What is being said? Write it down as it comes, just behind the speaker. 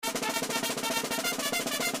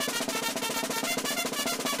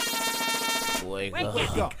Wake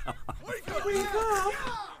Wake up. up. Wake up.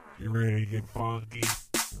 You ready to get funky?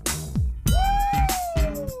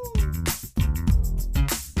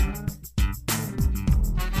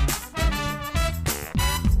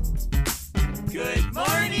 Good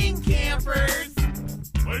morning, campers.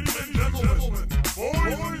 Ladies and gentlemen,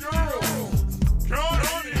 boys and girls,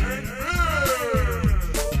 Connie and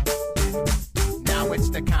Fish! Now it's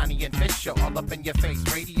the Connie and Fish show, all up in your face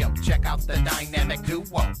radio. Check out the dynamic duo.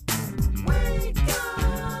 Wake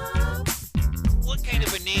up. What kind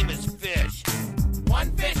of a name is Fish?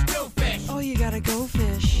 One fish, two fish. Oh, you gotta go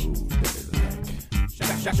fish.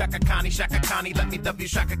 Shaka Connie, let me W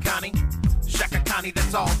Shaka Connie. Shaka Connie,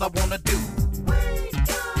 that's all I wanna do. Wake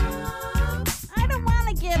up. I don't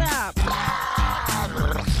wanna get up.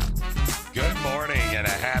 Good morning and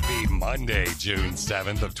a happy Monday, June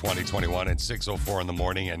 7th of 2021 at 6:04 in the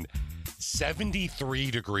morning and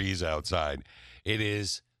 73 degrees outside. It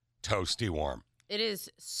is toasty warm. It is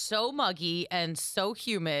so muggy and so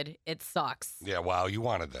humid. It sucks. Yeah, wow, you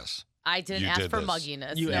wanted this. I didn't You ask did for this.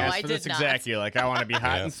 mugginess. You no, asked I for did this not. exactly. Like, I want to be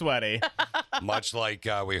hot Yeah. and sweaty. Much like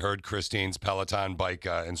we heard Christine's Peloton bike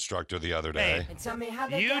instructor the other day.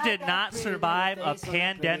 You did not survive a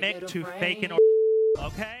pandemic to fake an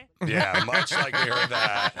okay? Yeah, much like we heard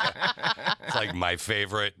that. It's like my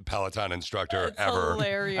favorite Peloton instructor It's ever.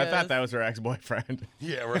 hilarious. I thought that was her ex-boyfriend.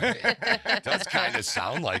 Yeah, right. Does kind of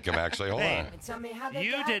sound like him, actually. Hold Hey. on.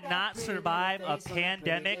 You did not survive a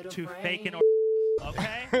pandemic to fake an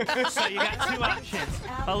okay? So you got two options.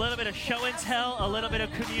 A little bit of show and tell, a little bit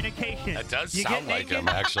of communication. That does You sound get like naked? him,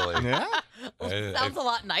 actually. Yeah? Sounds a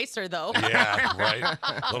lot nicer, though. Yeah, right.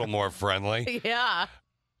 A little more friendly. Yeah.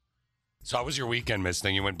 So how was your weekend, Miss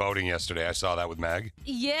Thing? You went boating yesterday. I saw that with Meg.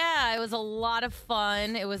 Yeah, it was a lot of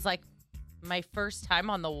fun. It was like my first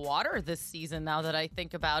time on the water this season, now that I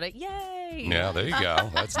think about it. Yay! Yeah, there you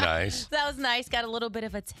go. That's nice. That was nice. Got a little bit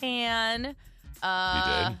of a tan. You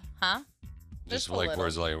did? Huh? Just a like, little.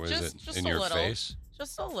 where's like, was Just- it just in a your little. face?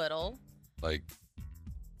 Just a little. Like,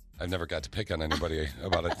 I never got to pick on anybody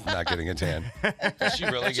about it not getting a tan. Did she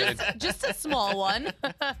really get it? Just a small one.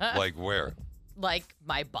 Like where? Like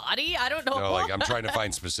my body? I don't know. No, like I'm trying to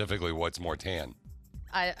find specifically what's more tan.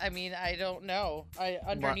 I mean, I don't know.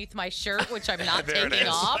 Underneath my shirt, which I'm not There it taking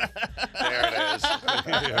is. off. There it is.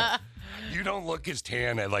 Yeah. You don't look as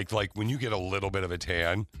tan. Like when you get a little bit of a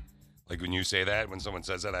tan. Like when you say that, when someone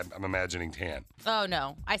says that, I'm imagining tan. Oh,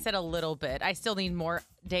 no. I said a little bit. I still need more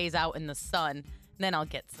days out in the sun. Then I'll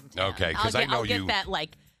get some tan. Okay, 'cause I know I'll you- get that,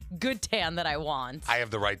 like, good tan that I want. I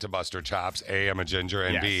have the right to bust her chops. A, I'm a ginger,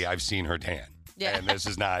 and B, Yes. I've seen her tan. Yeah. And this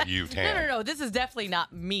is not you tan. No. This is definitely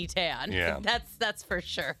not me tan. Yeah. That's for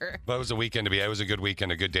sure. But it was a weekend to be. It was a good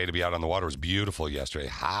weekend, a good day to be out on the water. It was beautiful yesterday,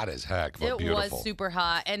 hot as heck, but It beautiful. was super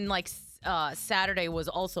hot. And, like, Saturday was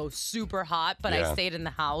also super hot, but Yeah. I stayed in the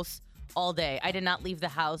house all day. I did not leave the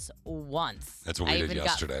house once. That's what we I did even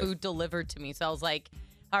yesterday. got food delivered to me. So I was like,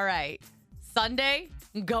 all right, Sunday,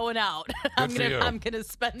 I'm going out. Good for you. I'm gonna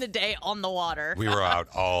spend the day on the water. We were out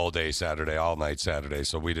all day Saturday, all night Saturday,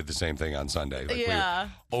 so we did the same thing on Sunday. Like Yeah.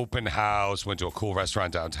 We open house, went to a cool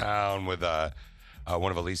restaurant downtown with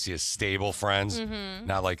one of Alicia's stable friends. Mm-hmm.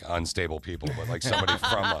 Not like unstable people, but like somebody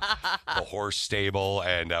from the horse stable.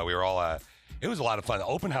 And we were all, it was a lot of fun. The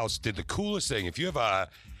open house did the coolest thing. If you have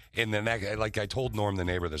in the next, like I told Norm, the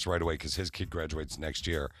neighbor, this right away because his kid graduates next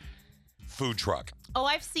year, food truck. Oh,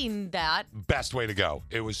 I've seen that. Best way to go.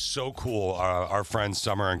 It was so cool. Our friends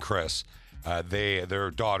Summer and Chris,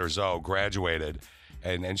 their daughter Zoe graduated,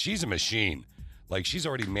 and she's a machine. Like she's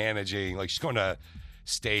already managing. Like she's going to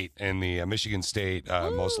state in the Michigan State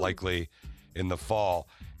most likely in the fall,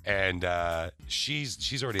 and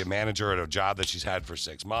she's already a manager at a job that she's had for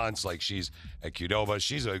 6 months. Like she's at Qdoba.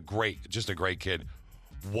 She's just a great kid.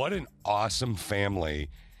 What an awesome family,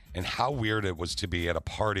 and how weird it was to be at a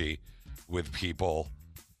party with people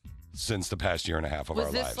since the past year and a half of our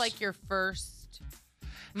Was lives. this like your first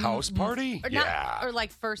House party? or Yeah. not, or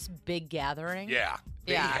like first big gathering? Yeah.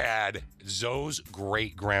 They Yeah. had Zoe's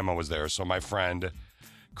great grandma was there. So my friend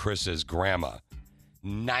Chris's grandma,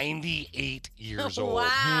 98 years old.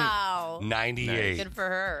 Wow. 98. Good for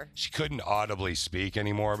her. She couldn't audibly speak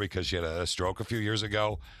anymore because she had a stroke a few years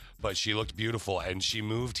ago, but she looked beautiful. And she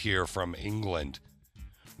moved here from England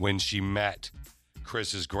when she met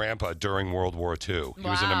Chris's grandpa during World War II. He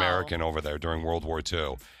was an Wow. American over there during World War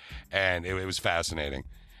II. And it was fascinating.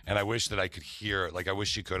 And I wish that I could hear, like, I wish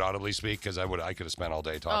she could audibly speak because I could have spent all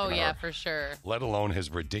day talking Oh, to yeah, her. for sure. Let alone his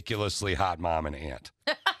ridiculously hot mom and aunt.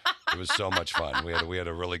 It was so much fun. We had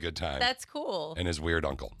a really good time. That's cool. And his weird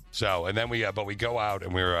uncle. So, and then we go out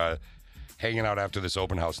and we're hanging out after this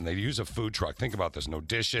open house, and they use a food truck. Think about this. No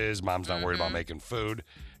dishes. Mom's not worried about making food.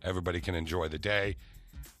 Everybody can enjoy the day.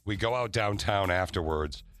 We go out downtown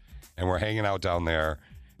afterwards, and we're hanging out down there,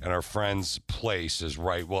 and our friend's place is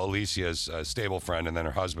right. Well, Alicia's stable friend and then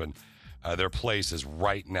her husband, their place is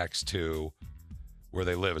right next to where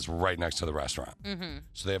they live, is right next to the restaurant.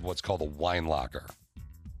 So they have what's called a wine locker.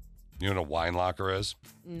 You know what a wine locker is?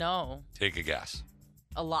 No. Take a guess.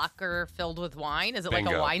 A locker filled with wine? Is it like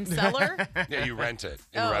Bingo. a wine cellar? Yeah, you rent it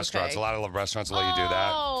in Oh, restaurants. okay. A lot of restaurants will let you do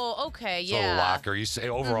that. Oh, okay, So yeah. a locker, you say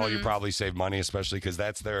overall you probably save money, especially because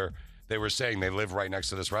that's their. They were saying they live right next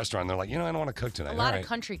to this restaurant. They're like, I don't want to cook tonight. A lot All of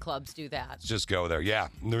country clubs do that. Let's just go there. Yeah,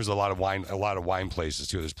 and there's a lot of wine places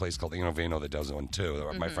too. There's a place called Vino that does one too.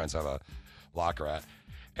 That My friends have a locker at.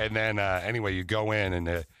 And then anyway, you go in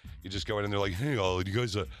and you just go in and they're like, hey, you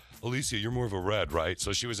guys. Alicia, you're more of a red, right?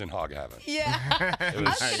 So she was in hog heaven. Yeah. I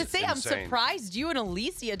was going to say, I'm insane. surprised you and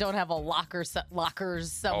Alicia don't have a lockers Oh,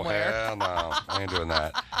 somewhere. hell no. I ain't doing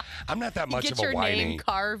that. I'm not that much Get of a your whiny. name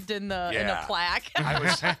carved in the in Yeah. a plaque.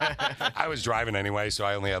 I was driving anyway, so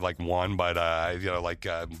I only had like one, but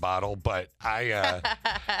bottle. But I'm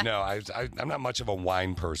not much of a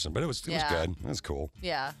wine person, but it was Yeah. good. It was cool.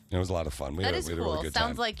 Yeah. It was a lot of fun. We That had is a really cool. good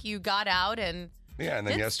Sounds time. like you got out and Yeah, and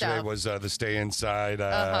then did yesterday stuff. was the stay inside.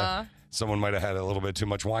 Uh-huh. Someone might have had a little bit too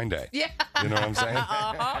much wine day. yeah. You know what I'm saying?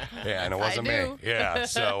 Uh-huh. Yeah, and it I wasn't me. do. Yeah,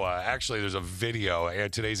 so actually there's a video,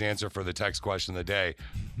 and today's answer for the text question of the day,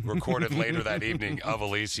 recorded later that evening of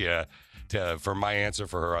Alicia for my answer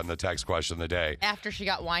for her on the text question of the day. After she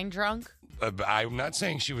got wine drunk. I'm not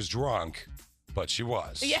saying she was drunk, but she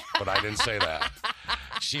was. Yeah. But I didn't say that.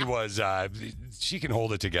 She was, she can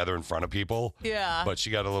hold it together in front of people. Yeah. But she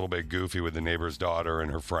got a little bit goofy with the neighbor's daughter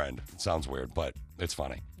and her friend. It sounds weird, but it's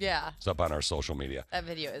funny. Yeah. It's up on our social media. That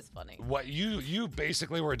video is funny. What, you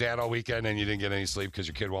basically were a dad all weekend and you didn't get any sleep because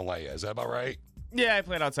your kid won't let you. Is that about right? Yeah, I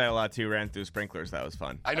played outside a lot too. Ran through sprinklers. That was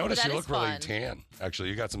fun. I noticed that you is look really fun. tan. Actually,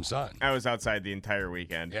 you got some sun. I was outside the entire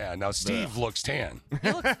weekend. Yeah, now Steve looks tan.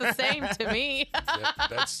 He looks the same to me. Yeah,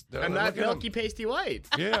 that's I'm look not at him. milky pasty white.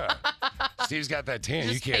 Yeah. Steve's got that tan.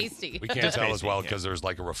 Just you can't pasty. we can't Just tell as pasty, well yeah. because there's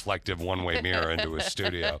like a reflective one-way mirror into his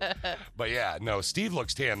studio. But yeah, no, Steve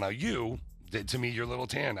looks tan. Now you, to me, you're a little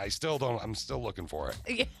tan. I'm still looking for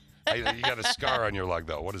it. Yeah. You got a scar on your leg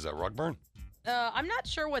though. What is that, rug burn? I'm not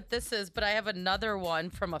sure what this is, but I have another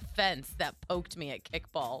one from a fence that poked me at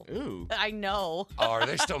kickball. Ooh. I know. Oh, are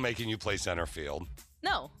they still making you play center field?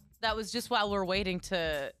 No, that was just while we're waiting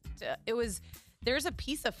to there's a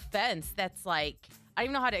piece of fence that's like, I don't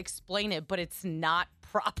even know how to explain it, but it's not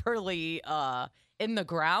properly in the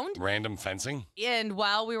ground. Random fencing? And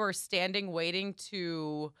while we were standing waiting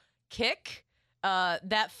to kick,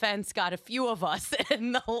 that fence got a few of us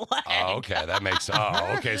in the leg. Oh, okay. That makes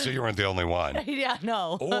okay, so you weren't the only one. Yeah,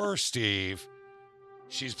 no. Or Steve,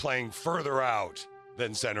 she's playing further out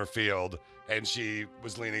than center field, and she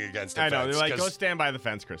was leaning against the I fence. know. They're like, go 'cause- stand by the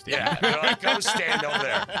fence, Christy. Yeah, they're like, go stand over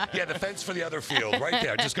there. Yeah, the fence for the other field, right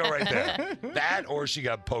there. Just go right there. That, or she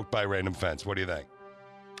got poked by a random fence. What do you think?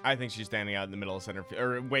 I think she's standing out in the middle of center field,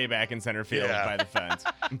 or way back in center field Yeah. by the fence.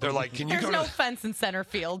 They're like, can you There's go no to? fence in center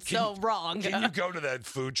field, so wrong. Can you go to that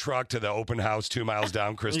food truck to the open house 2 miles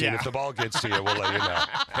down, Christine? Yeah. If the ball gets to you, we'll let you know.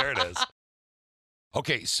 There it is.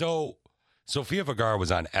 Okay, so Sofia Vergara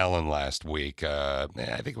was on Ellen last week. I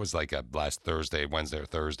think it was like last Wednesday or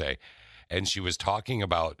Thursday. And she was talking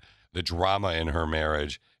about the drama in her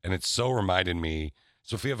marriage. And it so reminded me,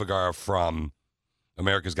 Sofia Vergara from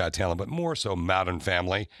America's Got Talent, but more so Modern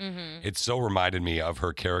Family. It so reminded me of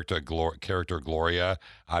her character Gloria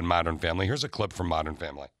on Modern Family. Here's a clip from Modern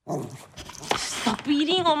Family. Stop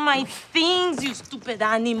eating on my things, you stupid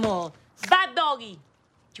animal. Bad doggy.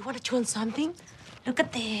 You want to chew on something? Look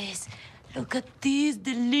at this. Look at this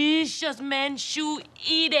delicious manchu.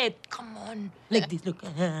 Eat it. Come on. Like this. Look.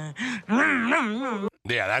 Yeah,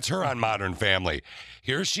 that's her on Modern Family.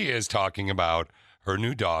 Here she is talking about her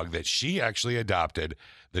new dog that she actually adopted.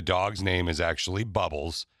 The dog's name is actually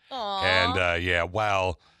Bubbles. Aww.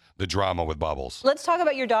 And the drama with Bubbles. Let's talk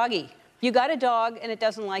about your doggy. You got a dog and it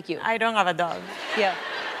doesn't like you. I don't have a dog. Yeah.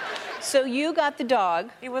 So you got the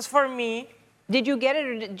dog. It was for me. Did you get it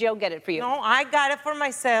or did Jill get it for you? No, I got it for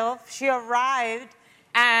myself. She arrived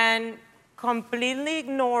and completely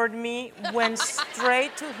ignored me, went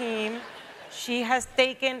straight to him. She has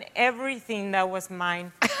taken everything that was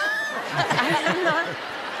mine.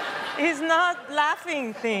 It's not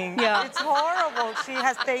laughing thing. Yeah. It's horrible. She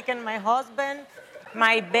has taken my husband,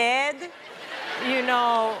 my bed,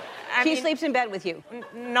 She sleeps in bed with you.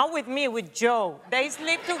 Not with me, with Joe. They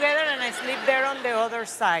sleep together and I sleep there on the other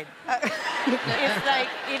side. It's like,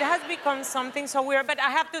 it has become something so weird, but I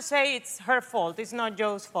have to say it's her fault. It's not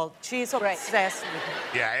Joe's fault. She's obsessed with him.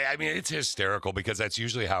 Yeah, I mean, it's hysterical because that's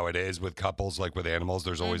usually how it is with couples, like with animals.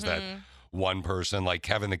 There's always that one person, like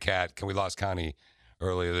Kevin the cat. We lost Connie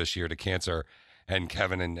earlier this year to cancer, and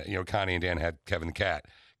Kevin and, Connie and Dan had Kevin the cat.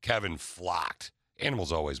 Kevin flocked.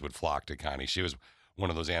 Animals always would flock to Connie. She was one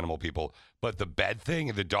of those animal people. But the bed thing,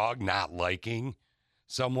 the dog not liking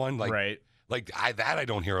someone, like I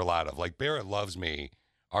don't hear a lot of. Like Barrett loves me.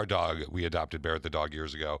 Our dog, we adopted Barrett the dog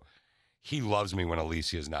years ago. He loves me when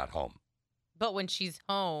Alicia is not home. But when she's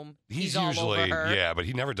home, He's all usually, over her. yeah, but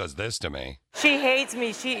he never does this to me. She hates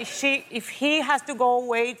me. If he has to go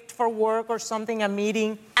away for work or something, a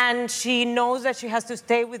meeting, and she knows that she has to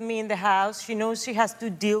stay with me in the house, she knows she has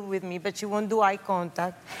to deal with me, but she won't do eye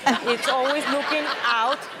contact. It's always looking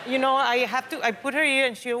out. I put her here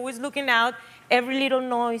and she's always looking out. Every little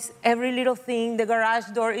noise, every little thing, the garage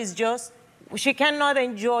door is just, she cannot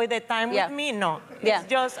enjoy the time with me. No. It's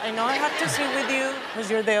just, I know I have to sit with you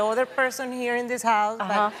because you're the other person here in this house,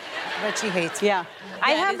 but she hates me. Yeah.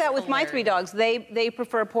 I have that with my 3 dogs. They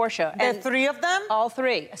prefer Portia. The 3 of them? All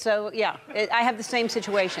 3. So, yeah, I have the same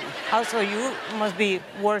situation. Also, you must be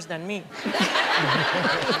worse than me.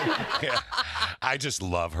 Yeah. I just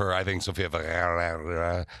love her. I think Sophia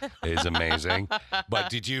is amazing. But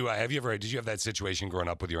did you have that situation growing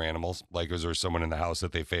up with your animals? Like, was there someone in the house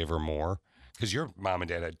that they favor more? Because your mom and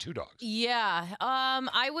dad had 2 dogs. Yeah.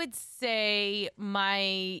 I would say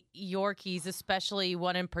my Yorkies, especially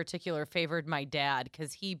one in particular, favored my dad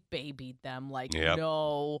because he babied them like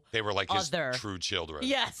no They were like his other. true children.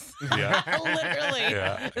 Yes. Yeah. Literally.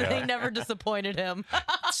 Yeah. They never disappointed him.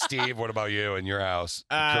 Steve, what about you in your house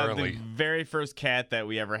The currently? very first cat that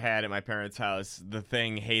we ever had at my parents' house, the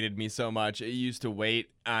thing hated me so much. It used to wait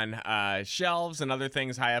on shelves and other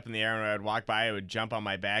things high up in the air. When I would walk by, it would jump on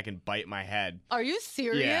my back and bite my head. Are you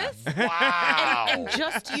serious? Yeah. Wow. and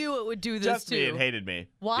just you, it would do this Just too. me, it hated me.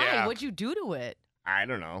 Why? Yeah. What'd you do to it? I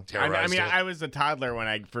don't know. I Terrorized mean, it. I was a toddler when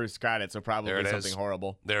I first got it, so probably There it something is.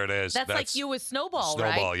 horrible. There it is. That's like you with Snowball,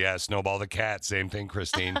 Snowball, right? yeah. Snowball the cat. Same thing,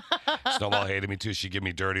 Christine. Snowball hated me too. She'd give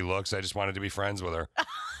me dirty looks. I just wanted to be friends with her.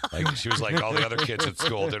 Like she was like all the other kids at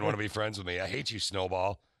school didn't want to be friends with me. I hate you,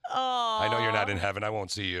 Snowball. Oh. I know you're not in heaven. I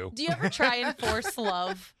won't see you. Do you ever try and force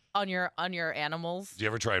love on your animals? Do you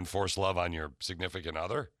ever try and force love on your significant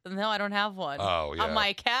other? No, I don't have one. Oh, yeah. On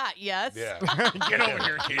my cat, yes. Yeah. Get over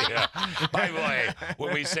here, kid. Yeah. By the way,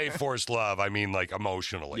 when we say forced love, I mean like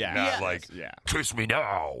emotionally, Yeah. not Yes. like Yeah. kiss me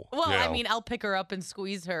now. Well, You I know, mean, I'll pick her up and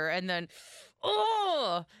squeeze her, and then,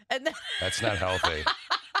 and then that's not healthy.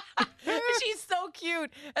 she's so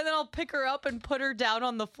cute, and then I'll pick her up and put her down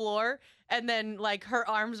on the floor, and then like her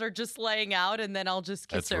arms are just laying out, and then I'll just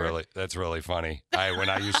kiss her. That's really funny. When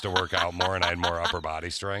I used to work out more and I had more upper body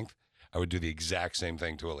strength, I would do the exact same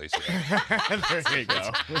thing to Alicia. There you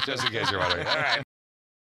go. Just in case you're wondering. All right.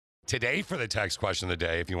 Today for the text question of the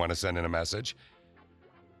day, if you want to send in a message,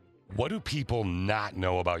 what do people not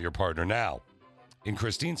know about your partner now? In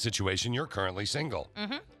Christine's situation, you're currently single.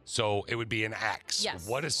 Mm-hmm. So it would be an ex. Yes.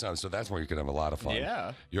 What is some? So that's where you can have a lot of fun.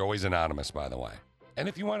 Yeah. You're always anonymous, by the way. And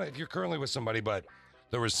if you're currently with somebody, but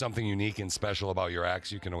there was something unique and special about your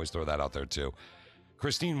ex, you can always throw that out there too.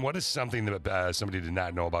 Christine, what is something that somebody did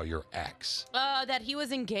not know about your ex? That he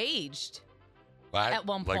was engaged. What? At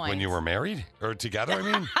one Like when point. you were married or together, I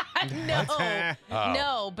mean? No, Oh.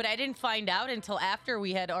 no, but I didn't find out until after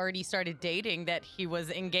we had already started dating that he was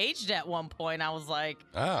engaged at one point. I was like,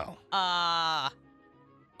 Oh.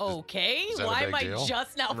 okay, Is that a why big am I deal?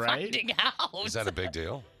 just now Right? finding out? Is that a big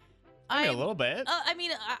deal? I mean, a little bit. I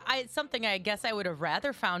mean, it's something I guess I would have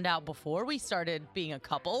rather found out before we started being a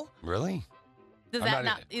couple. Really? Does I'm that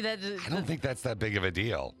not- not? I don't think that's that big of a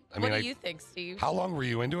deal. I What mean, do you think, Steve? how long were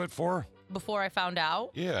you into it for? Before I found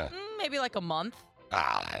out? Yeah. Maybe like a month.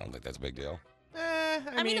 I don't think that's a big deal.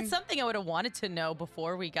 I mean, it's something I would have wanted to know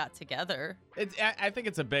before we got together. I think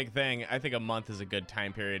it's a big thing. I think a month is a good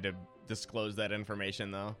time period to disclose that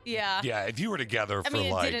information, though. Yeah. Yeah, if you were together I for mean,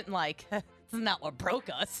 it like... didn't like. This is not what broke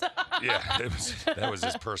us. Yeah, that was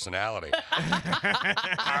his personality. All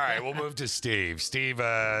right, we'll move to Steve. Steve,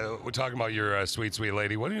 we're talking about your sweet, sweet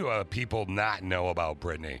lady. What do people not know about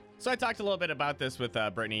Brittany? So I talked a little bit about this with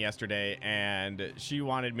Brittany yesterday, and she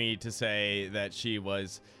wanted me to say that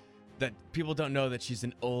that people don't know that she's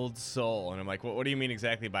an old soul. And I'm like, what do you mean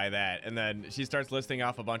exactly by that? And then she starts listing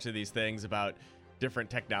off a bunch of these things about different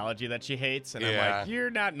technology that she hates, and I'm Yeah. like, you're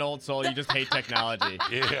not an old soul, you just hate technology.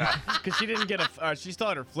 Yeah. Because she didn't get she still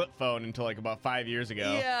had her flip phone until like about 5 years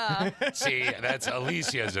ago. Yeah. See, that's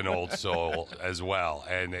Alicia's an old soul as well,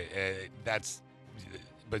 and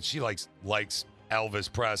but she likes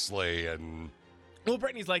Elvis Presley and. Well,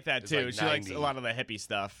 Britney's like that It's too. like she likes 90. a lot of the hippie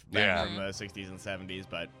stuff back Yeah. from the 60s and 70s,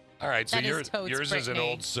 but All right, so That is totes yours is an Britney.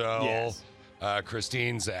 old soul. Yes.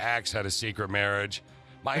 Christine's ex had a secret marriage.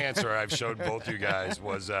 My answer, I've showed both you guys,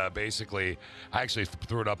 was basically I actually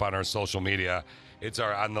threw it up on our social media. It's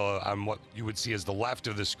on what you would see as the left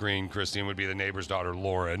of the screen. Christine would be the neighbor's daughter,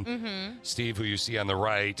 Lauren. Mm-hmm. Steve, who you see on the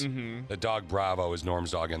right, the dog Bravo is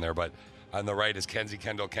Norm's dog in there, but on the right is Kenzie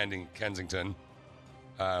Kendall Kensington.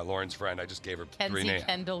 Lauren's friend. I just gave her Kenzie three names.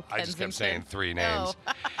 Kendall I just kept Kensington. saying three names.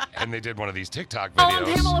 Oh. And they did one of these TikTok Oh, I'm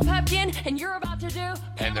videos. Pamela Pepkin, and you're about to do.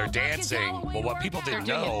 And they're dancing. But what people They're didn't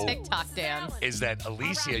doing know a TikTok dance. is that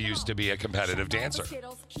Alicia used to be a competitive dancer.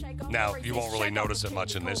 Now, you won't really notice it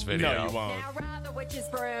much in this video. no, you won't. Now ride the witch's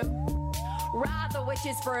broom. Ride the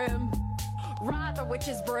witch's broom. Ride the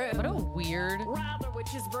witch's broom. What a weird Ride the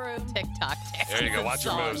witch's broom. TikTok dance. There you go. Watch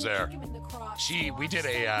her song. moves there. She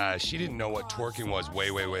didn't know what twerking was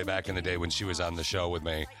way back in the day when she was on the show with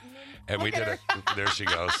me. And we did a, there she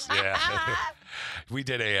goes. Yeah. We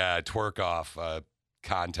did a twerk off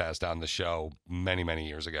contest on the show many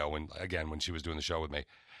years ago when she was doing the show with me.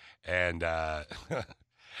 And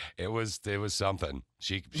it was something.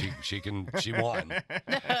 She won.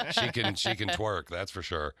 She can twerk, that's for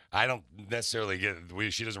sure. I don't necessarily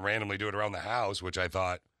she doesn't randomly do it around the house, which I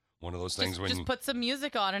thought one of those things Just put some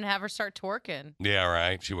music on and have her start twerking. Yeah,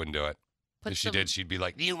 right. She wouldn't do it. Put If she some- did, she'd be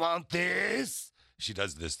like, "You want this?" She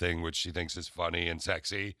does this thing which she thinks is funny and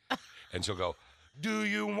sexy, and she'll go, "Do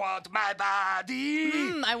you want my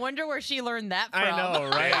body?" I wonder where she learned that from. I know,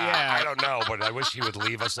 right? Yeah. I don't know, but I wish he would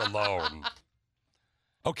leave us alone.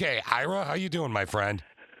 Okay, Ira, how you doing, my friend?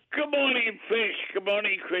 Good morning, Fish. Good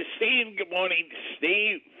morning, Christine. Good morning,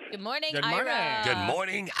 Steve. Good morning, Good Ira. morning. Good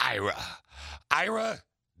morning, Ira. Ira,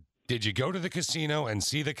 did you go to the casino and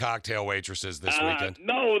see the cocktail waitresses this weekend?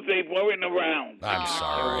 No, they weren't around. I'm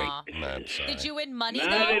sorry. Aw. I'm sorry. Did you win money,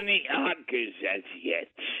 Not though? in the Oscars as yet.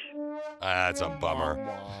 That's a bummer.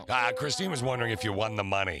 Christine was wondering if you won the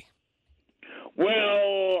money.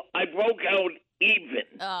 Well, I broke out even,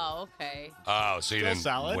 Oh, okay. Oh, so you Still didn't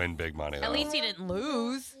solid. win big money, though. At least you didn't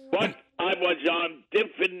lose. but I was on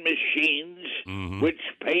different machines, Mhm. which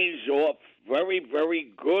pays off very,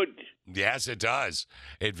 very good. Yes, it does.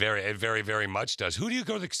 It very much does. Who do you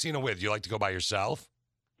go to the casino with? Do you like to go by yourself?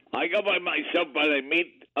 I go by myself, but I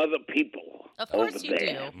meet other people. Of course over you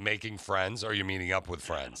there. do. Making friends, or are you meeting up with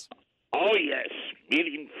friends? Oh, yes,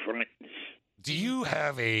 meeting friends. Do you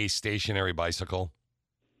have a stationary bicycle?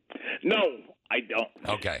 No, I don't.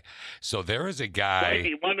 Okay, so there is a Why, do guy.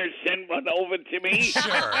 you want to send one over to me?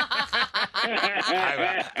 Sure.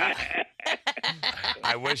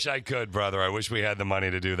 I wish I could, brother. I wish we had the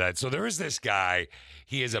money to do that. So there is this guy.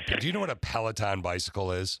 He is do you know what a Peloton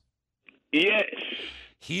bicycle is? Yes.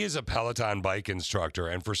 He is a Peloton bike instructor,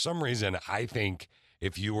 and for some reason, I think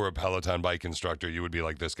if you were a Peloton bike instructor, you would be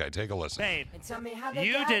like this guy. Take a listen. Babe,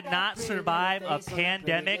 you did not survive a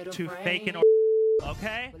pandemic to fake an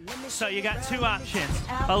okay? So you got two options.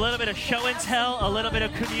 A little bit of show and tell, a little bit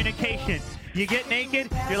of communication. You get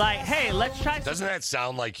naked, you're like, hey, let's try some. Doesn't that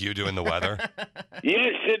sound like you doing the weather?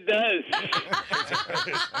 Yes, it does.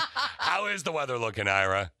 How is the weather looking,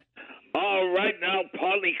 Ira? Right now,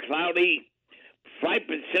 partly cloudy,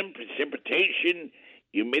 5% precipitation,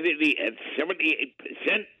 humidity at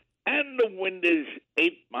 78%, and the wind is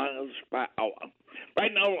 8 miles per hour.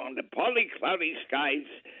 Right now, on the partly cloudy skies,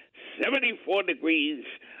 74 degrees,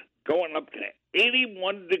 going up to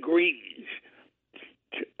 81 degrees.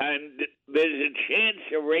 And there's a chance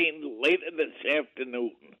of rain later this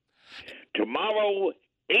afternoon. Tomorrow,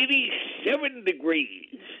 87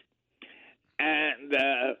 degrees. And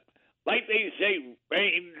like they say,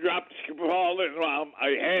 raindrops falling on my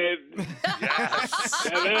head.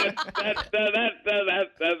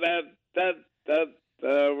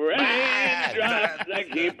 The raindrops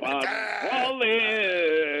that keep on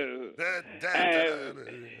falling.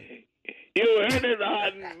 And you heard it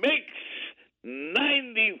on Mix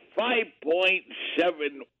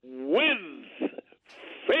 95.7 with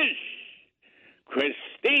Fish,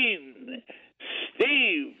 Christine,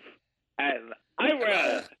 Steve, and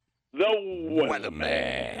Ira, the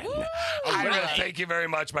Weatherman. Ira, thank you very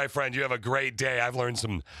much, my friend. You have a great day. I've learned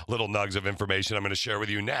some little nugs of information I'm going to share with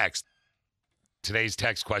you next. Today's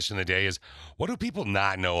text question of the day is, what do people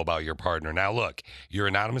not know about your partner? Now, look, you're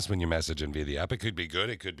anonymous when you message in via the app. It could be good.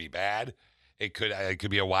 It could be bad. It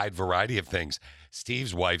could be a wide variety of things.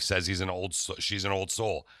 Steve's wife says she's an old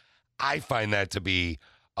soul. I find that to be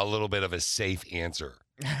a little bit of a safe answer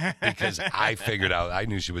because I figured out, I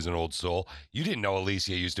knew she was an old soul. You didn't know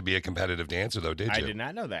Alicia used to be a competitive dancer, though, did you? I did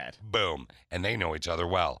not know that. Boom. And they know each other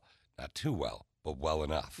well. Not too well, but well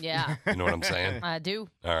enough. Yeah. You know what I'm saying? I do.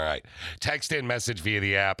 All right. Text in, message via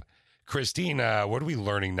the app. Christine, what are we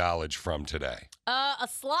learning knowledge from today? A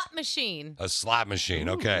slot machine. A slot machine.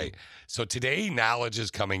 Okay. So today, knowledge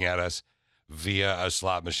is coming at us via a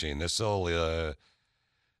slot machine. This will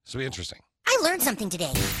be interesting. I learned something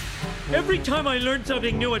today. Every time I learn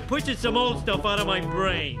something new, it pushes some old stuff out of my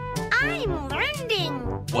brain. I'm learning.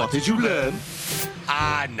 What did you learn?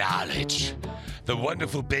 Knowledge. The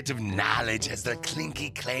wonderful bit of knowledge has the clinky,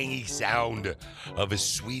 clangy sound of a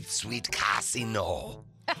sweet, sweet casino.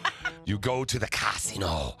 You go to the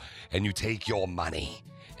casino and you take your money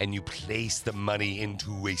and you place the money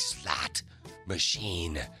into a slot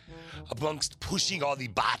machine. Amongst pushing all the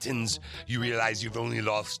buttons, you realize you've only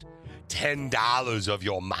lost $10 of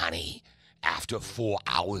your money after 4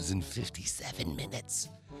 hours and 57 minutes.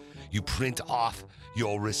 You print off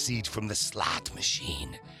your receipt from the slot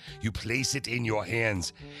machine. You place it in your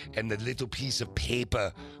hands, and the little piece of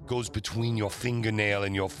paper goes between your fingernail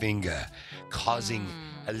and your finger, causing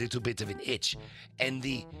a little bit of an itch. And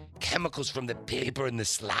the chemicals from the paper in the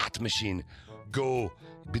slot machine go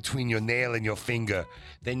between your nail and your finger.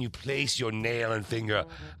 Then you place your nail and finger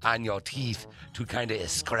on your teeth to kind of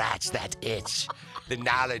scratch that itch. The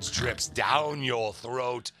knowledge drips down your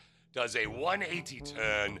throat, does a 180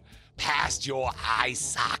 turn past your eye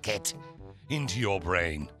socket into your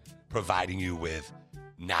brain, providing you with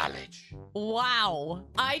knowledge. Wow.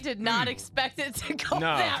 I did not expect it to go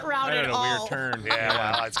that route at all. Weird turn.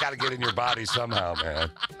 Yeah, well, it's got to get in your body somehow, man.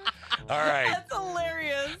 All right. That's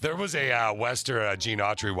hilarious. There was a Western, Gene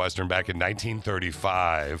Autry Western back in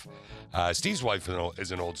 1935. Steve's wife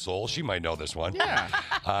is an old soul. She might know this one. Yeah.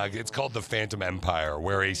 It's called The Phantom Empire,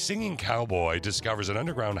 where a singing cowboy discovers an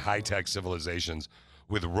underground high-tech civilizations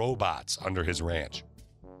with robots under his ranch.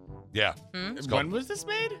 Yeah. When was this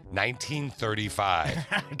made? 1935.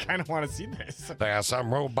 I kind of want to see this. There are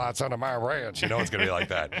some robots under my ranch. You know it's going to be like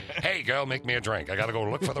that. Hey, girl, make me a drink. I got to go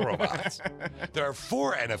look for the robots. There are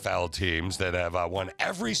 4 NFL teams that have won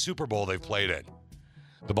every Super Bowl they've played in.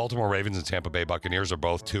 The Baltimore Ravens and Tampa Bay Buccaneers are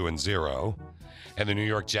both 2-0. And the New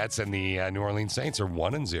York Jets and the New Orleans Saints are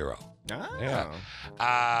 1-0. Oh.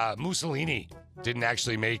 Yeah. Mussolini didn't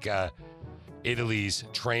actually make Italy's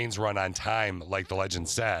trains run on time like the legend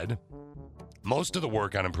said. Most of the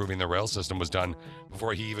work on improving the rail system was done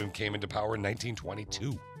before he even came into power in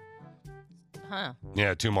 1922. Huh.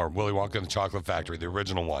 Yeah, 2 more. Willy Wonka and the Chocolate Factory, the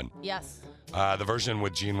original one. Yes. The version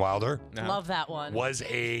with Gene Wilder. Love that one. Was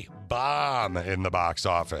a bomb in the box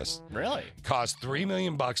office. Really? Cost $3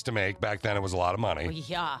 million to make. Back then it was a lot of money.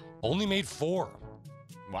 Yeah. Only made 4.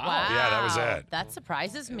 Wow. Yeah, that was it. That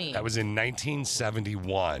surprises me. That was in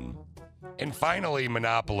 1971. And finally,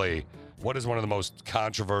 Monopoly. What is one of the most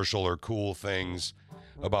controversial or cool things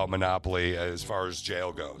about Monopoly as far as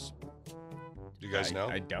jail goes? Do you guys know?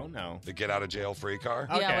 I don't know. The get out of jail free card?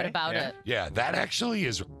 Yeah, what about it? Yeah, that actually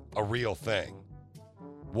is a real thing.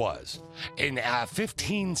 Was. In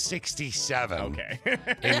 1567. Okay.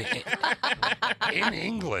 in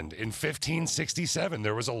England, in 1567,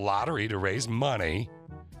 there was a lottery to raise money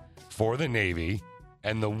for the Navy,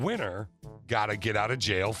 and the winner got a get out of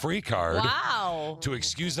jail free card. Wow. To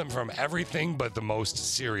excuse them from everything but the most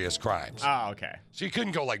serious crimes. Oh, okay. So you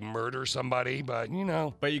couldn't go like murder somebody, but you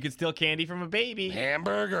know. But you could steal candy from a baby.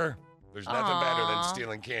 Hamburger. There's nothing better than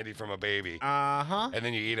stealing candy from a baby. Uh-huh. And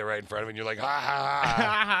then you eat it right in front of it and you're like, ha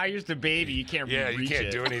ha ha. You're just a baby. You can't Yeah, you reach can't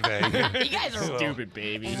it. do anything. You guys are stupid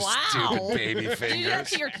babies. Wow. Stupid baby Did you do that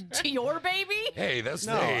fingers. to your baby? Hey, that's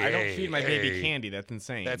No, hey, I don't feed my baby hey. candy. That's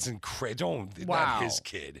insane. That's incredible. Don't. Wow. Not his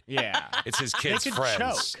kid. Yeah. It's his kid's could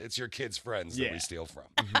friends. choke. It's your kid's friends that Yeah. we steal from.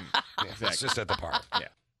 Mm-hmm. Yeah, It's just at the park. Yeah.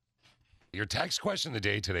 Your text question of the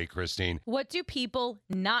day today, Christine. What do people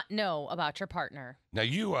not know about your partner? Now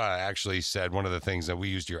you actually said one of the things that we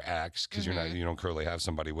used your ex because Mm-hmm. you don't currently have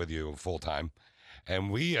somebody with you full time,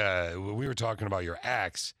 and we were talking about your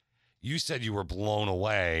ex. You said you were blown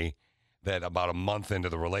away that about a month into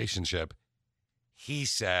the relationship, he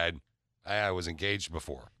said, "I was engaged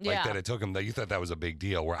before." Like Yeah. that it took him. That you thought that was a big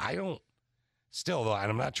deal. Where I don't. Still though, and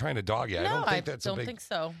I'm not trying to dog you. No, I don't think that's don't a big. think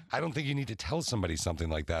so. I don't think you need to tell somebody something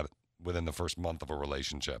like that within the first month of a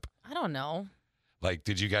relationship. I don't know. Like,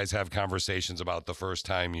 did you guys have conversations about the first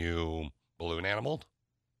time you balloon animaled?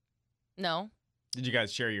 No. Did you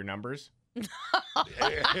guys share your numbers?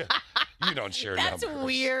 You don't share That's numbers.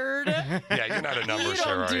 weird. Yeah, you're not a number You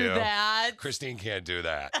sharer, don't do are you? that. Christine can't do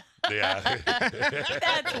that. Yeah.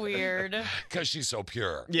 That's weird. Because she's so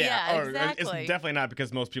pure. Yeah, or exactly. It's definitely not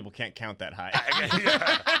because most people can't count that high.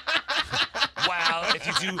 Wow, if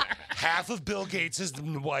you do half of Bill Gates'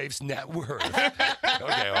 wife's net worth. Okay,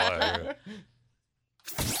 hold on.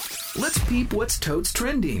 Let's peep what's totes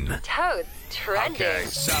trending. Toads trending. Okay,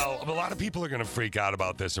 so a lot of people are going to freak out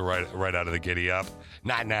about this right out of the giddy up.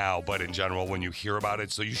 Not now, but in general when you hear about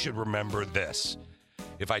it. So you should remember this.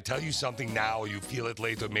 If I tell you something now, you feel it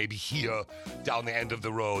later, maybe here down the end of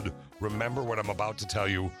the road, remember what I'm about to tell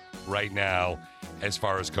you right now as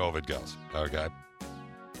far as COVID goes. Okay?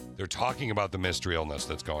 They're talking about the mystery illness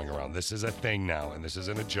that's going around. This is a thing now, and this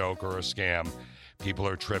isn't a joke or a scam. People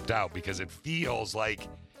are tripped out because it feels like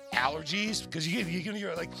allergies, because you're going to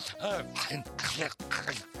hear like,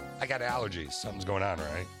 I got allergies. Something's going on,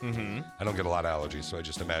 right? Mm-hmm. I don't get a lot of allergies, so I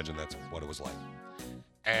just imagine that's what it was like.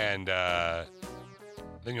 And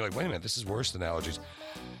then you're like, wait a minute, this is worse than allergies.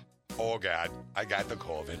 Oh, God, I got the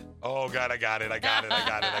COVID. Oh, God, I got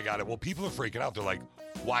it. Well, people are freaking out. They're like,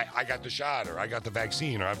 why? I got the shot, or I got the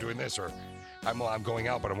vaccine, or I'm doing this, or I'm going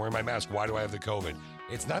out, but I'm wearing my mask. Why do I have the COVID?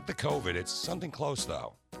 It's not the COVID. It's something close,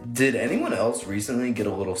 though. Did anyone else recently get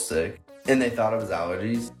a little sick and they thought it was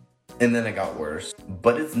allergies and then it got worse?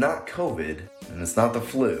 But it's not COVID and it's not the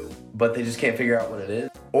flu, but they just can't figure out what it is?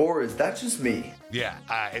 Or is that just me? Yeah,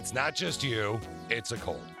 it's not just you. It's a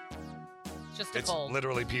cold. Just a It's cold.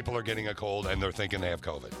 literally people are getting a cold and they're thinking they have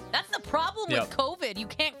COVID. That's the problem Yep. with COVID. You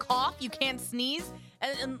can't cough, you can't sneeze,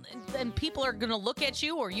 and people are going to look at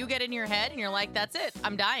you, or you get in your head and you're like, that's it.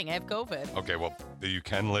 I'm dying. I have COVID. Okay, well, you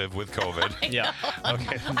can live with COVID. Yeah.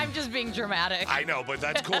 Okay. I'm just being dramatic. I know, but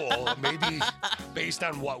that's cool. Maybe based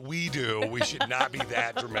on what we do, we should not be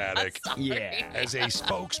that dramatic. Yeah. As a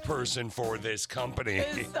spokesperson for this company.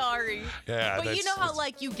 Sorry. Yeah, But you that's- know how,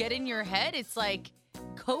 like, you get in your head? It's like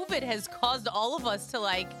COVID has caused all of us to,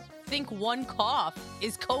 like, think one cough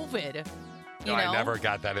is COVID. You No, know? I never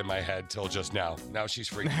got that in my head till just now. Now she's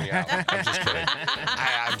freaking me out. I'm just kidding.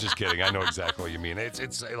 I'm just kidding. I know exactly what you mean.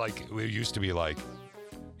 It's like, it used to be like,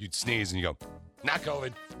 you'd sneeze and you go, not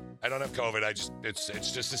COVID. I don't have COVID. It's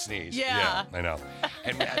just a sneeze. Yeah. I know.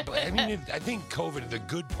 And but, I mean, I think COVID, the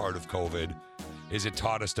good part of COVID is it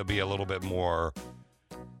taught us to be a little bit more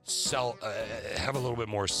have a little bit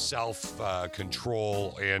more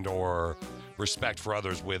self-control and or respect for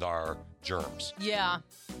others with our germs. Yeah.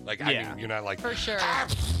 Like, I mean, you're not like, For sure.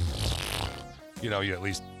 you know, you at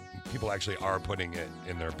least people actually are putting it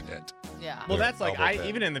in their pit. Yeah. Well, that's like, elbow pit.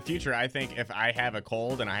 even in the future, I think if I have a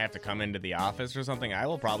cold and I have to come into the office or something, I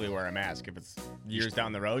will probably wear a mask if it's years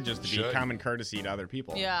down the road, just to be Should. common courtesy to other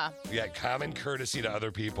people. Yeah. Yeah, common courtesy to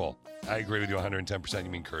other people. I agree with you 110%. You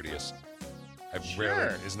mean courteous.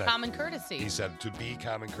 Sure. Isn't that Common courtesy. He said to be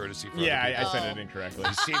common courtesy for Yeah, other I people. said it incorrectly.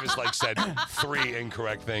 Steve has like said 3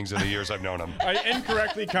 incorrect things in the years I've known him. I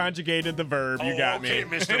incorrectly conjugated the verb. You got okay,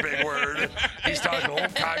 me. Mr. Big Word. He's talking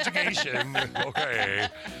old conjugation. Okay.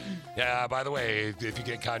 Yeah, by the way, if you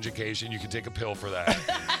get conjugation, you can take a pill for that.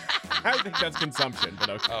 I think that's consumption, but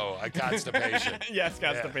okay. Oh, constipation. Yes,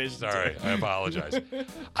 constipation. Yeah, sorry, I apologize.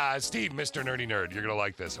 Steve, Mr. Nerdy Nerd, you're going to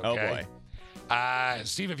like this, okay? Oh, boy.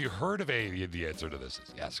 Steve, have you heard of the answer to this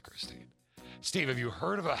is yes, Christine. Steve, have you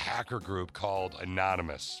heard of a hacker group called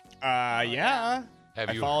Anonymous? Yeah.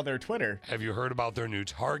 I follow their Twitter. Have you heard about their new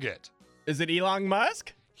target? Is it Elon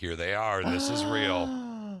Musk? Here they are. This is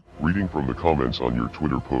real. Reading from the comments on your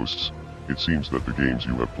Twitter posts, it seems that the games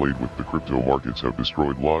you have played with the crypto markets have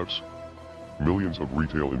destroyed lives. Millions of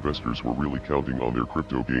retail investors were really counting on their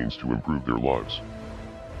crypto gains to improve their lives.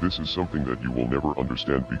 This is something that you will never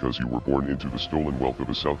understand because you were born into the stolen wealth of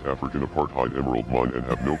a South African apartheid emerald mine and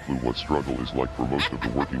have no clue what struggle is like for most of the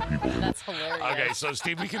working people in the... Okay, so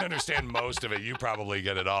Steve, we can understand most of it. You probably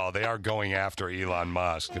get it all. They are going after Elon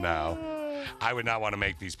Musk now. I would not want to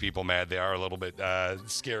make these people mad. They are a little bit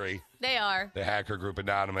scary. They are. The hacker group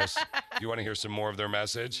Anonymous. You want to hear some more of their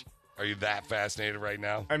message? Are you that fascinated right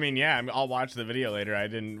now? I mean, yeah, I'll watch the video later. I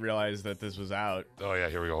didn't realize that this was out. Oh, yeah,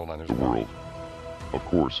 here we go. Hold on. There's the world. Of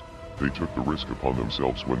course, they took the risk upon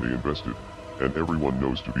themselves when they invested, and everyone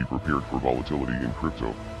knows to be prepared for volatility in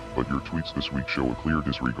crypto, but your tweets this week show a clear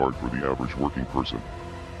disregard for the average working person.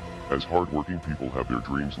 As hard-working people have their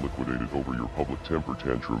dreams liquidated over your public temper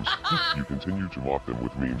tantrums, you continue to mock them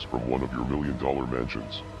with memes from one of your million-dollar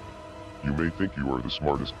mansions. You may think you are the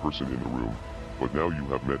smartest person in the room, but now you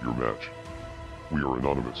have met your match. We are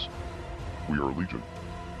Anonymous. We are Legion.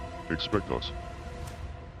 Expect us.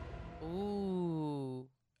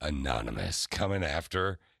 Anonymous coming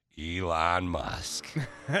after Elon Musk.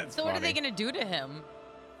 So what are they going to do to him?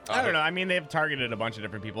 I don't know. I mean, they've targeted a bunch of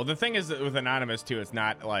different people. The thing is that with Anonymous, too, it's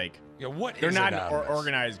not like... Yeah, what they're is not Anonymous? an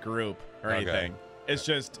organized group or Okay. anything. It's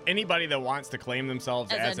just anybody that wants to claim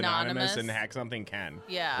themselves As as anonymous anonymous. and hack something can.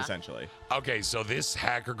 Yeah. Essentially. Okay, so this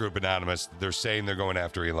hacker group Anonymous, they're saying they're going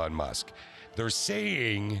after Elon Musk. They're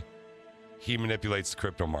saying he manipulates the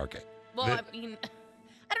crypto market. Well, I mean,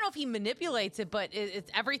 I don't know if he manipulates it, but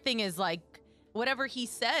it's everything is like whatever he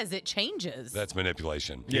says, it changes. That's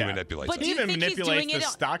manipulation. He Yeah. manipulates But it. do you think he's doing it the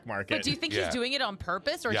on- stock market. But do you think Yeah. he's doing it on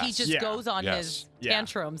purpose, or he Yes. just Yeah. goes on Yes. his Yeah.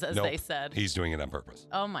 tantrums, as Nope. they said? He's doing it on purpose.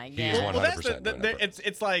 Oh my god! He's 100% Well, that's doing it on purpose.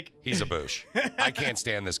 it's like... He's a boosh. I can't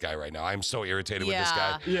stand this guy right now. I'm so irritated with this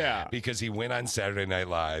guy. Yeah. Because he went on Saturday Night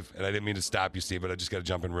Live, and I didn't mean to stop you, Steve, but I just got to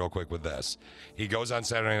jump in real quick with this. He goes on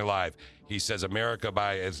Saturday Night Live. He says, America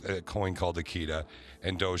buy a coin called Akita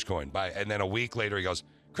and Dogecoin. Buy, and then a week later, he goes,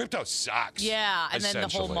 crypto sucks. Yeah, and then the whole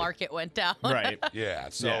essentially. market went down. Right. Yeah,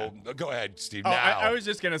 so go ahead, Steve. Oh, now. I was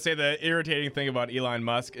just going to say the irritating thing about Elon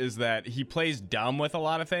Musk is that he plays dumb with a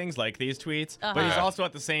lot of things, like these tweets, but he's Uh-huh. also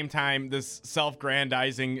at the same time this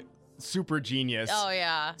self-grandizing super genius. Oh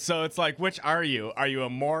yeah. So it's like, which are you? Are you a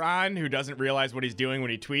moron who doesn't realize what he's doing when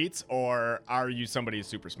he tweets, or are you somebody who's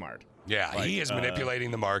super smart? Yeah, Like, he is manipulating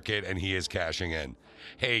the market and he is cashing in.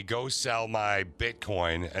 Hey, go sell my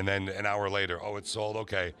Bitcoin, and then an hour later, oh, it's sold.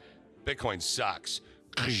 Okay, Bitcoin sucks.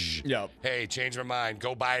 Yep. Hey, change my mind.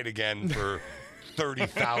 Go buy it again for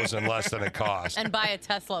 $30,000 less than it cost. And buy a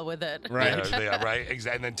Tesla with it. Right. Yeah, right.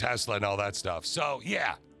 And then Tesla and all that stuff. So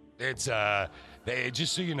yeah, it's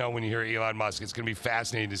just so you know, when you hear Elon Musk, it's going to be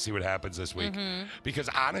fascinating to see what happens this week. Mhm. Because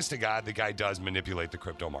honest to God, the guy does manipulate the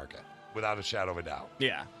crypto market without a shadow of a doubt.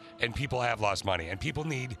 Yeah. And people have lost money. And people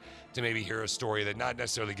need to maybe hear a story that not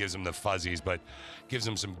necessarily gives them the fuzzies, but gives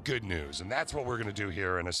them some good news. And that's what we're going to do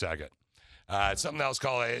here in a second. Something else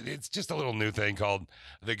called, it's just a little new thing called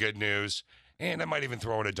the good news. And I might even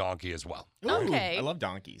throw in a donkey as well. Okay. I love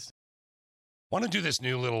donkeys. Want to do this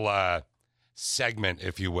new little segment,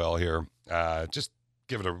 if you will, here. Just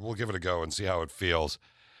we'll give it a go and see how it feels.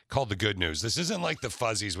 Called the good news. This isn't like the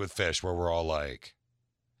fuzzies with fish where we're all like,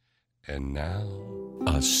 and now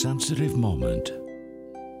A sensitive moment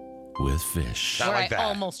with fish. Not Where like I that.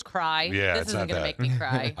 almost cry. Yeah, This it's isn't not gonna that. make me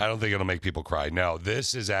cry. I don't think it'll make people cry. No,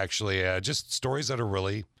 this is actually just stories that are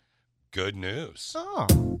really good news. Oh.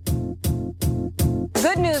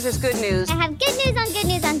 Good news is good news. I have good news on good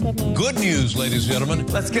news on good news. Good news, ladies and gentlemen.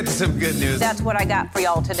 Let's get to some good news. That's what I got for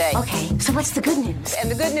y'all today. Okay, so what's the good news? And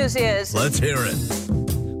the good news is Let's hear it.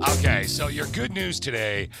 Okay, so your good news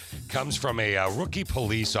today comes from a rookie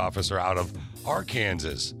police officer out of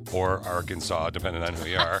Arkansas or Arkansas, depending on who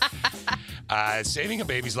you are, saving a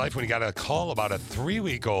baby's life when he got a call about a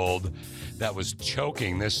 3-week-old that was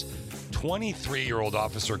choking. This 23-year-old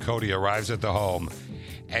officer, Cody, arrives at the home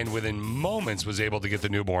and within moments was able to get the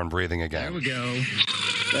newborn breathing again. There we go.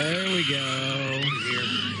 There we go.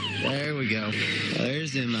 There we go.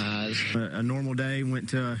 There's them eyes. A normal day went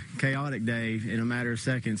to a chaotic day in a matter of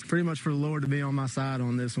seconds. Pretty much for the Lord to be on my side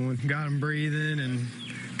on this one. Got him breathing and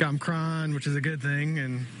got him crying, which is a good thing.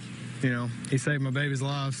 And, you know, he saved my baby's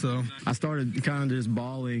life. So I started kind of just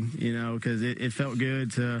bawling, you know, because it felt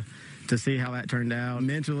good to see how that turned out.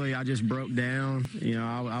 Mentally, I just broke down. You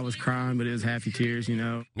know, I was crying, but it was happy tears, you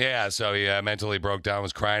know. Yeah, so he mentally broke down,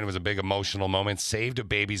 was crying. It was a big emotional moment. Saved a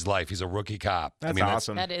baby's life. He's a rookie cop. That's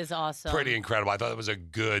awesome. That is awesome. Pretty incredible. I thought it was a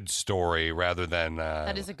good story rather than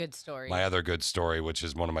That is a good story. my other good story, which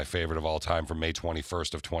is one of my favorite of all time from May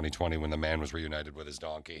 21st of 2020 when the man was reunited with his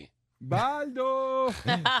donkey. Baldo!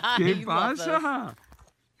 You love those.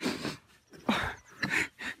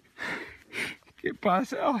 ¿Qué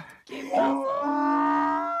pasa?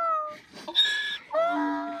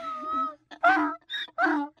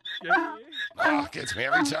 Oh, gets me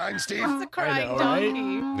every time, Steve. It's a crying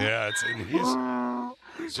donkey. Yeah,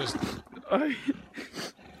 he's just. Ay,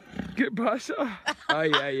 ¿Qué pasa?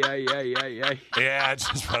 Ay, ay, ay, ay, ay, ay. Yeah,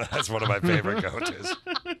 that's one of my favorite go-tos.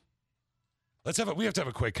 We have to have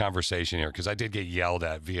a quick conversation here because I did get yelled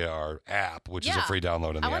at via our app, which is a free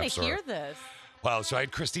download in the I App want to Store. hear this. Well, so I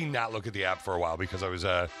had Christine not look at the app for a while because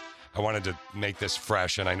I wanted to make this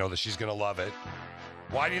fresh, and I know that she's going to love it.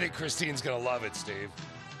 Why do you think Christine's going to love it, Steve?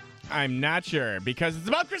 I'm not sure because it's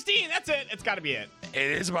about Christine. That's it. It's got to be it.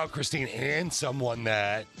 It is about Christine and someone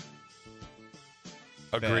that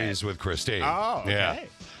agrees with Christine. Oh, yeah. okay.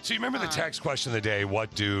 So you remember the text question of the day,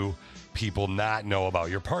 what do people not know about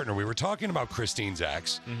your partner? We were talking about Christine's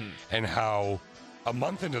ex and how a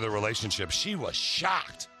month into the relationship, she was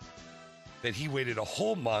shocked that he waited a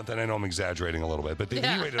whole month, and I know I'm exaggerating a little bit, but that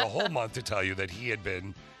he waited a whole month to tell you that he had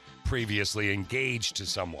been previously engaged to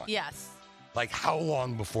someone. Yes. Like how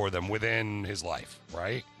long before them within his life,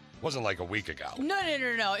 right? Wasn't like a week ago.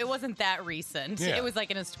 No. It wasn't that recent. Yeah. It was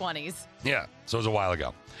like in his 20s. Yeah, so it was a while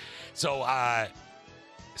ago. So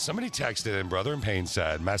somebody texted in, Brother in Pain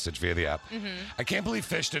said, message via the app, I can't believe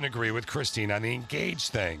Fish didn't agree with Christine on the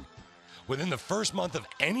engaged thing. Within the first month of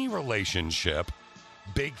any relationship,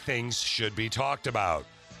 big things should be talked about.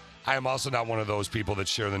 I am also not one of those people that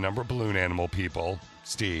share the number of balloon animal people,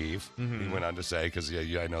 Steve, he went on to say, because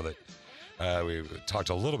I know that we talked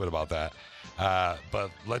a little bit about that.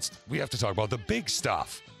 But we have to talk about the big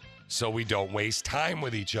stuff so we don't waste time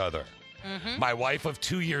with each other. My wife of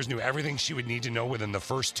 2 years knew everything she would need to know within the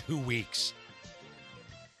first 2 weeks.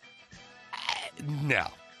 No.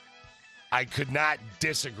 I could not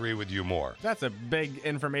disagree with you more. That's a big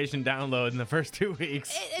information download in the first 2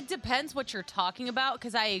 weeks. It depends what you're talking about,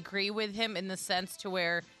 because I agree with him in the sense to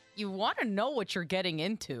where you want to know what you're getting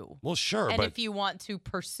into. Well, sure, and but if you want to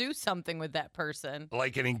pursue something with that person.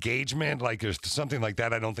 like an engagement, like something like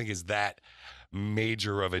that, I don't think is that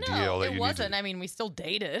major of a deal. That It you wasn't. I mean, we still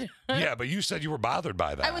dated. Yeah, but you said you were bothered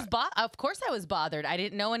by that. I was of course I was bothered. I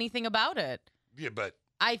didn't know anything about it. Yeah, but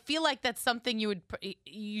I feel like that's something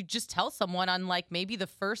you just tell someone on like maybe the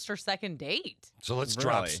first or second date. So let's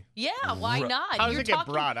drop. Yeah, why not? How does it get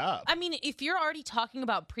brought up? I mean, if you're already talking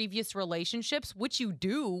about previous relationships, which you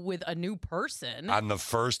do with a new person. On the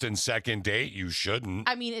first and second date, you shouldn't.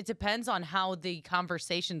 I mean, it depends on how the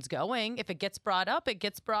conversation's going. If it gets brought up, it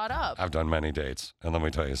gets brought up. I've done many dates, and let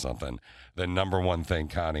me tell you something. The number one thing,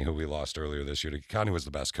 Connie, who we lost earlier this year, Connie was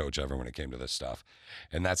the best coach ever when it came to this stuff.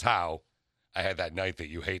 And that's how I had that night that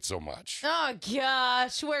you hate so much. Oh,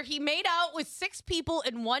 gosh, where he made out with 6 people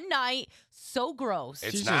in one night. So gross.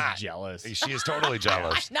 She's just jealous. She is totally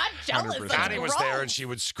jealous. I'm not jealous. 100%. That's Connie was gross. there, and she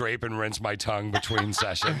would scrape and rinse my tongue between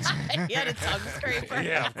sessions. He had a tongue scraper.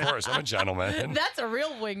 Yeah, of course. I'm a gentleman. That's a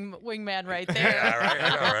real wingman right there. Yeah, right. I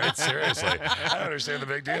know, right? Seriously. I don't understand the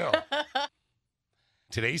big deal.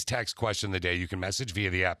 Today's text question of the day, you can message via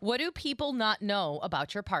the app. What do people not know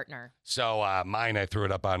about your partner? So mine, I threw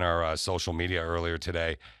it up on our social media earlier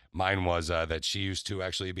today. Mine was that she used to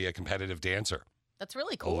actually be a competitive dancer. That's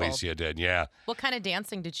really cool. Alicia did, yeah. What kind of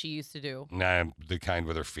dancing did she used to do? Nah, the kind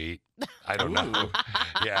with her feet. I don't know.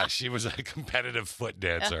 Yeah, she was a competitive foot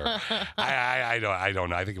dancer. I don't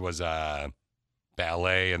know. I think it was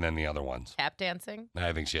ballet and then the other ones. Tap dancing?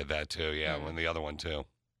 I think she had that too, yeah, and the other one too.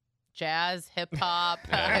 Jazz, hip hop.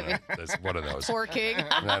 Yeah, that's one of those. Twerking.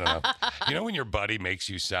 I don't know. You know when your buddy makes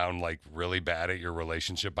you sound like really bad at your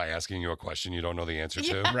relationship by asking you a question you don't know the answer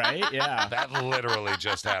to? Right? Yeah. That literally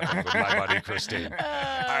just happened with my buddy Christine. All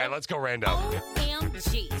right, let's go rando.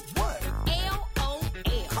 OMG. What? LOL.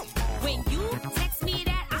 When you text me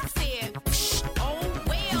that, I said, oh,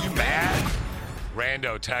 well. You mad?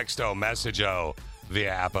 Rando, texto, message-o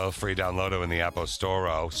via Appo, free downloado in the Appo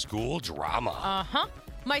Store. School drama. Uh-huh.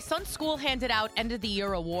 My son's school handed out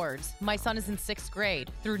end-of-the-year awards. My son is in 6th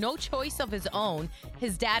grade. Through no choice of his own,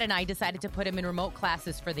 his dad and I decided to put him in remote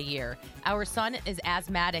classes for the year. Our son is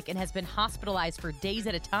asthmatic and has been hospitalized for days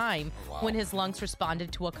at a time when his lungs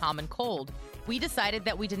responded to a common cold. We decided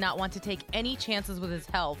that we did not want to take any chances with his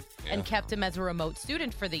health and kept him as a remote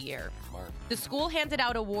student for the year. Smart. The school handed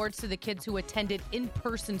out awards to the kids who attended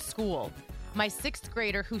in-person school. My 6th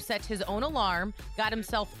grader, who set his own alarm, got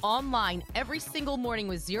himself online every single morning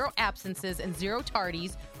with 0 absences and 0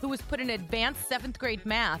 tardies, who was put in advanced 7th grade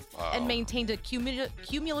math and maintained a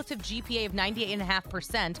cumulative GPA of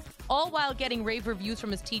 98.5%, all while getting rave reviews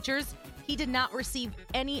from his teachers. He did not receive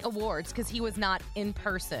any awards because he was not in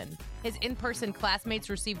person. His in-person classmates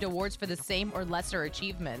received awards for the same or lesser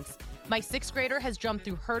achievements. My 6th grader has jumped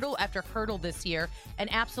through hurdle after hurdle this year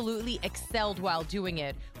and absolutely excelled while doing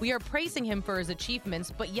it. We are praising him for his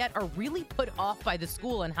achievements, but yet are really put off by the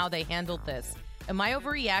school and how they handled this. Am I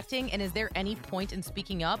overreacting, and is there any point in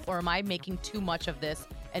speaking up, or am I making too much of this,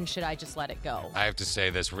 and should I just let it go? I have to say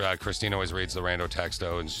this. Christine always reads the Rando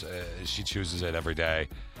Texto, and she chooses it every day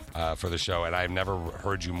for the show, and I've never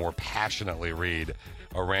heard you more passionately read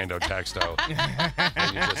a Rando Texto than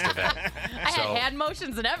you just did that. I had hand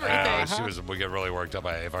motions and everything. We get really worked up.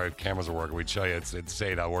 If our cameras were working, we'd show you. It's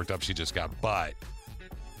insane how worked up she just got. But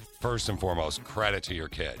first and foremost, credit to your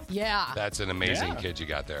kid. Yeah. That's an amazing kid you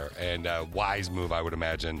got there. And a wise move, I would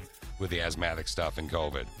imagine, with the asthmatic stuff and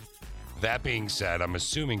COVID. That being said, I'm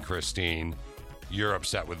assuming, Christine, you're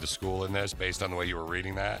upset with the school in this based on the way you were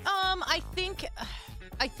reading that? I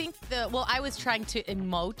think I was trying to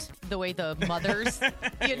emote the way the mothers,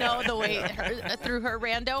 the way through her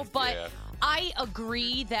rando, but I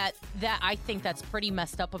agree that I think that's pretty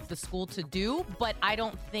messed up of the school to do, but I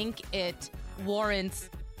don't think it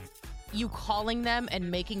warrants you calling them and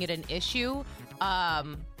making it an issue.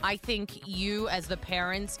 I think you, as the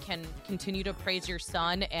parents, can continue to praise your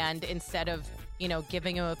son, and instead of,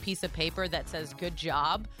 giving him a piece of paper that says good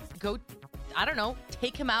job, go, I don't know,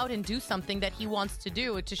 take him out and do something that he wants to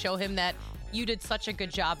do to show him that you did such a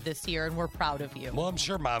good job this year and we're proud of you. Well, I'm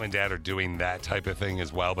sure mom and dad are doing that type of thing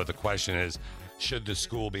as well, but the question is, should the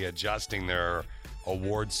school be adjusting their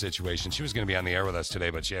award situation? She was going to be on the air with us today,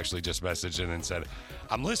 but she actually just messaged in and said,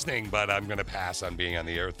 I'm listening, but I'm going to pass on being on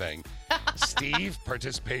the air thing. Steve,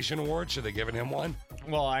 participation award, should they given him one?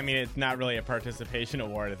 Well, I mean, it's not really a participation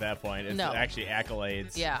award at that point. It's actually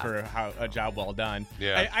accolades for a job well done.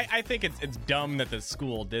 Yeah. I think it's dumb that the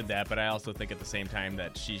school did that, but I also think at the same time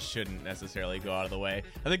that she shouldn't necessarily go out of the way.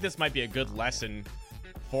 I think this might be a good lesson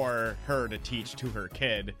for her to teach to her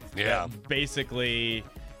kid. Yeah. That basically,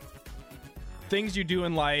 things you do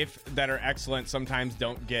in life that are excellent sometimes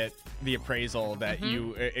don't get the appraisal that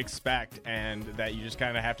you expect, and that you just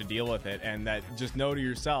kind of have to deal with it, and that just know to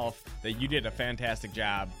yourself that you did a fantastic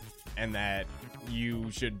job and that you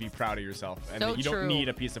should be proud of yourself, and So that you true. don't need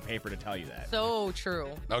a piece of paper to tell you that. So true.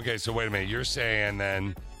 Okay, so wait a minute. You're saying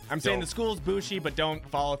then... I'm saying the school's bushy, but don't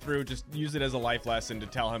follow through. Just use it as a life lesson to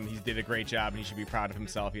tell him he did a great job and he should be proud of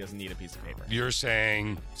himself. He doesn't need a piece of paper. You're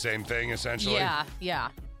saying same thing, essentially? Yeah.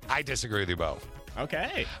 I disagree with you both.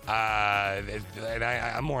 Okay. And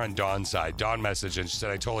I'm more on Dawn's side. Dawn messaged and she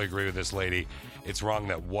said, I totally agree with this lady. It's wrong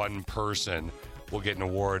that one person will get an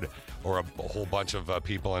award, or a whole bunch of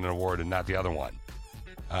people in an award, and not the other one.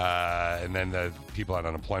 And then the people on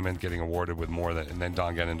unemployment getting awarded with more than, and then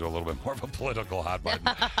Dawn got into a little bit more of a political hot button,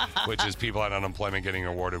 which is people on unemployment getting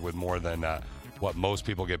awarded with more than what most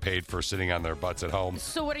people get paid for sitting on their butts at home.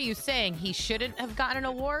 So what are you saying? He shouldn't have gotten an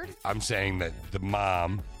award? I'm saying that the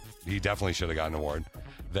mom, he definitely should have gotten an award,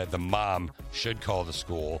 that the mom should call the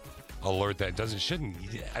school, alert that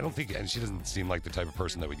I don't think, and she doesn't seem like the type of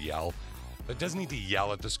person that would yell, but doesn't need to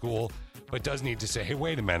yell at the school, but does need to say, hey,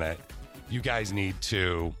 wait a minute, you guys need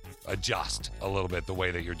to adjust a little bit the way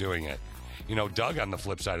that you're doing it. Doug, on the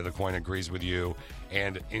flip side of the coin, agrees with you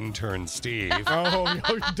and intern Steve. Oh,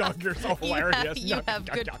 Doug, you're so hilarious. You have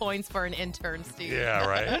good points for an intern, Steve. Yeah,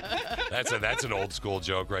 right. That's an old school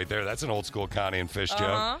joke right there. That's an old school Connie and Fish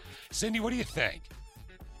joke. Cindy, what do you think?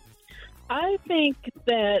 I think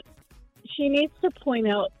that she needs to point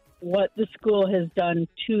out what the school has done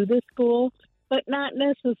to the school, but not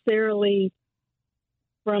necessarily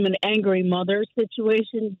from an angry mother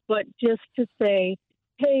situation, but just to say,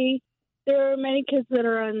 hey, there are many kids that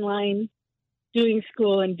are online doing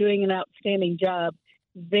school and doing an outstanding job.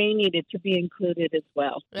 They needed to be included as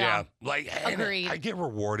well. Yeah. Agreed. I get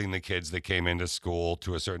rewarding the kids that came into school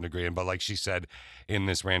to a certain degree, but like she said in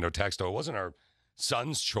this rando texto, it wasn't our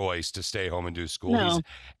son's choice to stay home and do school. No. He's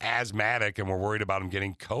asthmatic, and we're worried about him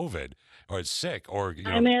getting COVID or sick, or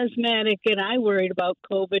I'm asthmatic, and I worried about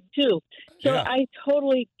COVID too. So Yeah. I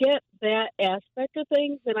totally get that aspect of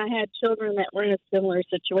things, and I had children that were in a similar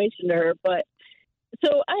situation to her. But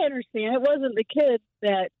so I understand it wasn't the kid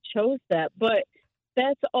that chose that, but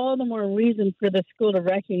that's all the more reason for the school to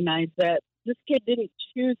recognize that this kid didn't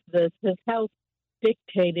choose this. His health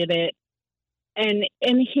dictated it, and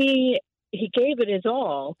he gave it his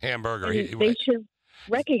all. Hamburger. And they should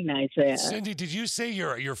recognize that. Cindy, did you say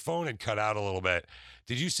your phone had cut out a little bit?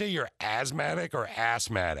 Did you say you're asthmatic or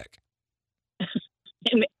asthmatic?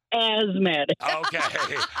 I'm asthmatic. Okay.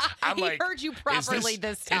 I'm He like, heard you properly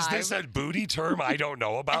this time. Is this a booty term I don't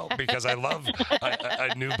know about? Because I love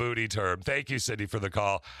a new booty term. Thank you, Cindy, for the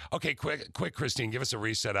call. Okay, quick, Christine, give us a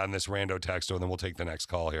reset on this rando texto, and then we'll take the next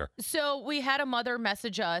call here. So we had a mother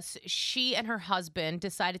message us. She and her husband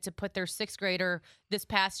decided to put their sixth grader this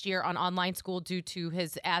past year on online school due to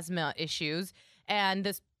his asthma issues. And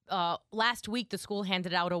this last week, the school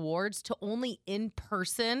handed out awards to only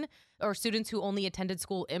in-person, or students who only attended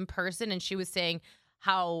school in person. And she was saying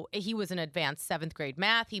how he was in advanced 7th grade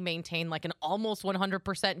math. He maintained like an almost 100%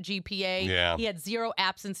 GPA. Yeah. He had 0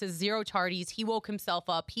 absences, 0 tardies. He woke himself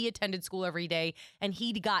up. He attended school every day, and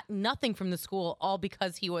he got nothing from the school, all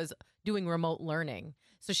because he was doing remote learning.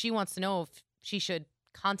 So she wants to know if she should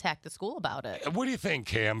contact the school about it. What do you think,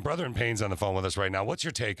 Cam? Brother in Pain's on the phone with us right now. What's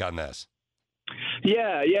your take on this?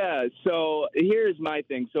 Yeah. So here's my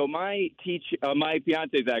thing. So my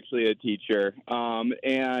fiance is actually a teacher,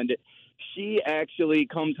 and she actually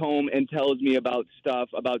comes home and tells me about stuff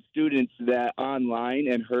about students that online,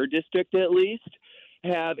 in her district at least,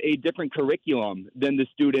 have a different curriculum than the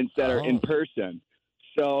students that are in person.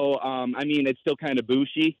 So, I mean, it's still kind of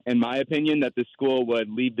bushy, in my opinion, that the school would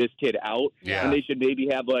leave this kid out. Yeah. And they should maybe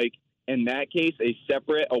have, like, in that case, a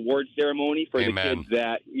separate award ceremony for Amen. the kids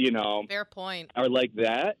that, Fair point. are like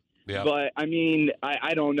that. Yeah. But, I mean,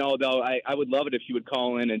 I don't know, though. I would love it if she would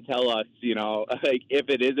call in and tell us, like if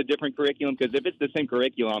it is a different curriculum. Because if it's the same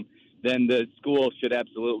curriculum, then the school should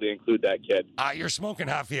absolutely include that kid. Your smoking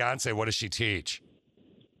hot fiance, what does she teach?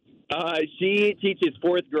 She teaches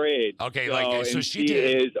 4th grade. Okay, so and she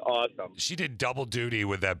did, is awesome. She did double duty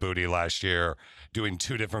with that booty last year, doing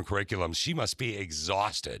 2 different curriculums. She must be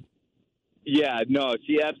exhausted. Yeah, no,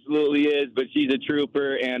 she absolutely is, but she's a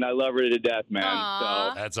trooper, and I love her to death, man.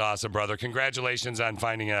 So That's awesome, brother. Congratulations on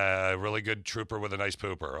finding a really good trooper with a nice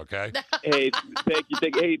pooper, okay? Hey, thank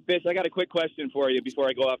you. Hey, Fish, I got a quick question for you before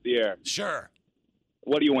I go off the air. Sure.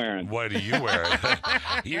 What are you wearing? What are you wearing?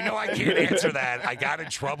 You know I can't answer that. I got in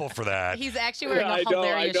trouble for that. He's actually wearing a I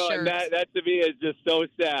hilarious know. shirt. And that to me is just so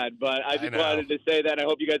sad, but I just wanted to say that. I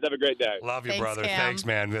hope you guys have a great day. Love you, brother. Thanks,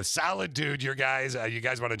 man. The solid dude, you guys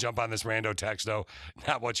want to jump on this rando text, though,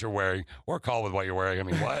 not what you're wearing, or call with what you're wearing. I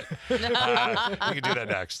mean, what? We can do that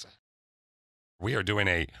next. We are doing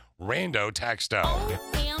a rando texto.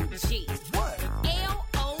 OMG. What?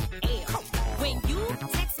 LOL. When you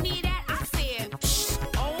text me that, I said,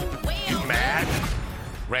 oh, well. You mad?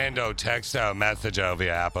 Rando texto message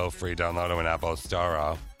via Apple. Free download in Apple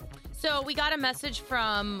Store. So we got a message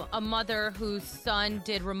from a mother whose son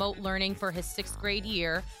did remote learning for his 6th grade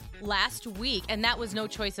year last week, and that was no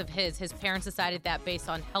choice of his. His parents decided that based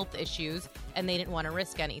on health issues, and they didn't want to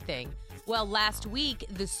risk anything. Well, last week,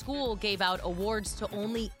 the school gave out awards to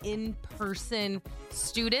only in-person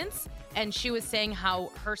students, and she was saying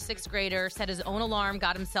how her 6th grader set his own alarm,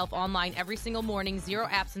 got himself online every single morning, 0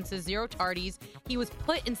 absences, 0 tardies. He was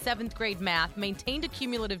put in 7th grade math, maintained a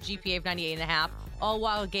cumulative GPA of 98.5, all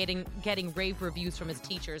while getting rave reviews from his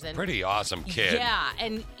teachers. And pretty awesome kid. Yeah,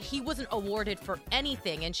 and he wasn't awarded for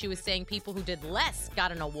anything. And she was saying people who did less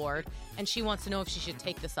got an award, and she wants to know if she should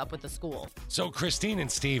take this up with the school. So Christine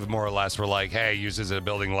and Steve more or less were like, hey, use this as a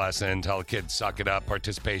building lesson, tell the kids suck it up,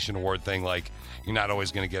 participation award thing, like you're not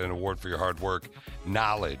always going to get an award for your hard work.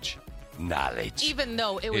 Knowledge. Even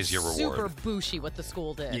though it was is your super reward. bushy what the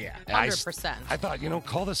school did. Yeah. 100%. I thought,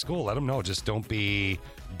 call the school. Let them know. Just don't be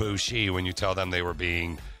bushy when you tell them they were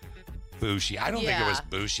being bushy. I don't think it was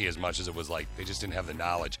bushy as much as it was like they just didn't have the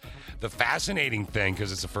knowledge. The fascinating thing,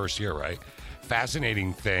 because it's the first year, right?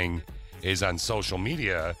 Fascinating thing is on social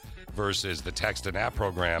media versus the text and app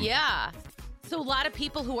program. Yeah. So a lot of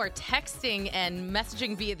people who are texting and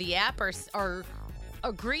messaging via the app are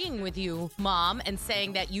agreeing with you, Mom, and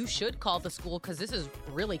saying that you should call the school because this is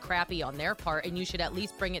really crappy on their part and you should at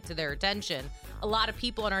least bring it to their attention. A lot of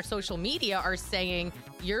people on our social media are saying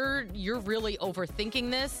you're really overthinking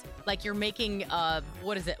this. Like you're making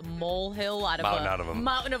molehill out of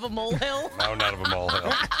mountain of a molehill. Mountain out of a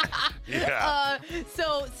molehill. Yeah.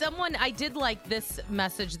 So someone, I did like this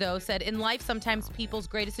message though, said in life sometimes people's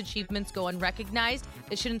greatest achievements go unrecognized.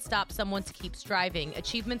 It shouldn't stop someone to keep striving.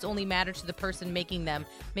 Achievements only matter to the person making them.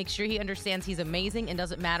 Make sure he understands he's amazing and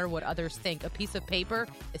doesn't matter what others think. A piece of paper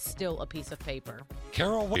is still a piece of paper.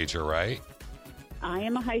 Carol, teacher, right? I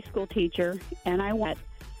am a high school teacher, and I want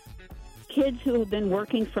kids who have been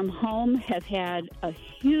working from home have had a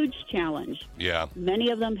huge challenge. Yeah.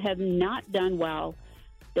 Many of them have not done well.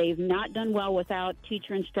 They've not done well without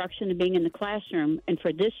teacher instruction and being in the classroom. And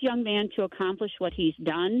for this young man to accomplish what he's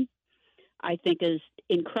done, I think is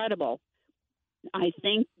incredible. I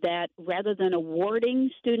think that rather than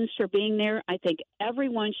awarding students for being there, I think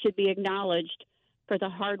everyone should be acknowledged for the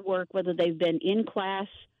hard work, whether they've been in class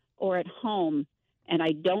or at home. And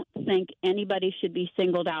I don't think anybody should be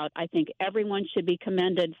singled out. I think everyone should be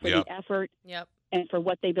commended for the effort and for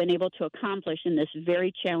what they've been able to accomplish in this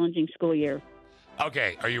very challenging school year.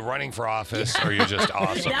 Okay, are you running for office or are you just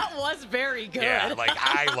awesome? That was very good. Yeah,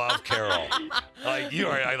 I love Carol.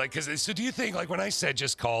 So do you think, when I said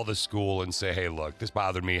just call the school and say, hey, look, this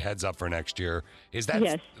bothered me, heads up for next year, is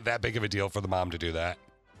that that big of a deal for the mom to do that?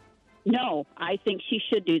 No, I think she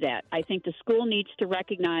should do that. I think the school needs to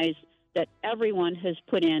recognize that everyone has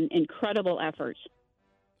put in incredible efforts.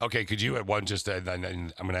 Okay, could you at one I'm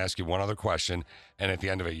going to ask you one other question, and at the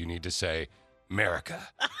end of it, you need to say, America.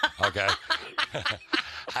 Okay?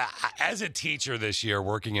 As a teacher this year,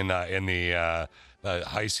 working in the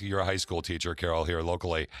high school, you're a high school teacher, Carol, here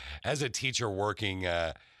locally. As a teacher working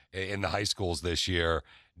in the high schools this year,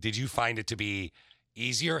 did you find it to be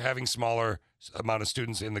easier having smaller amount of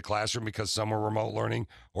students in the classroom because some were remote learning,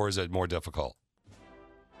 or is it more difficult?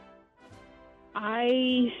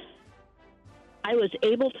 I was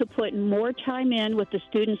able to put more time in with the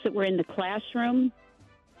students that were in the classroom,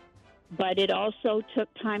 but it also took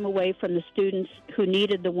time away from the students who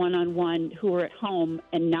needed the one-on-one, who were at home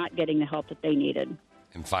and not getting the help that they needed.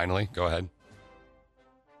 And finally, go ahead.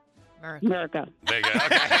 America. There you go.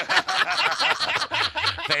 Okay.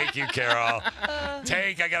 Thank you, Carol.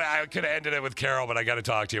 Tank, I could have ended it with Carol, but I got to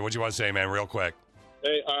talk to you. What do you want to say, man, real quick?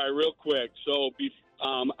 Hey, all right, real quick. So,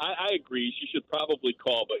 I agree. She should probably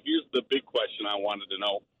call, but here's the big question I wanted to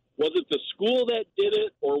know. Was it the school that did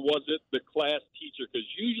it, or was it the class teacher? Because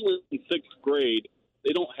usually in 6th grade,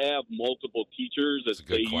 they don't have multiple teachers.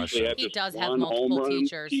 Usually have He just does one have multiple home-run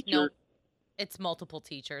teachers. teacher. No, it's multiple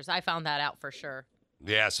teachers. I found that out for sure.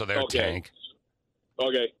 Yeah, so they're Okay. Tank.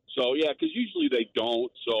 Okay, so yeah, because usually they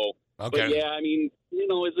don't. So, Okay. But yeah, I mean,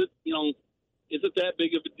 is it that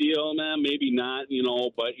big of a deal, man? Maybe not,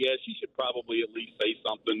 But yeah, she should probably at least say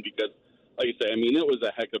something because, like I say, I mean, it was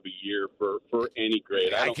a heck of a year for any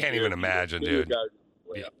grade. I don't can't care even if you imagine, were dude. kindergarten,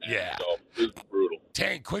 Yeah. So it was brutal.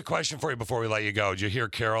 Tank, quick question for you before we let you go. Did you hear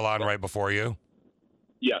Carol on right before you?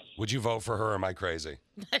 Yes. Would you vote for her or am I crazy?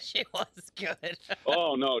 She was good.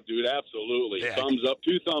 Oh, no, dude, absolutely. Yeah. Thumbs up,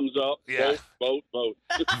 2 thumbs up. Yeah. Vote.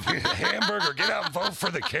 Hamburger, get out and vote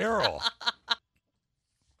for the Carol.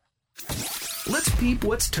 Let's peep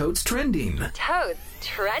what's totes trending. Toads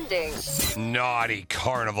trending. Naughty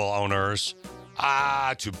carnival owners.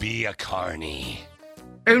 To be a carny.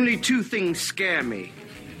 Only 2 things scare me,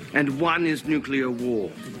 and one is nuclear war.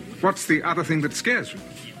 What's the other thing that scares you?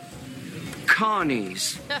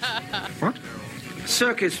 Carnies. What?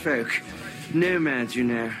 Circus folk. Nomads,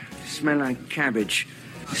 Smell like cabbage.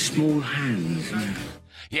 Small hands.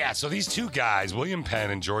 Yeah, so these two guys, William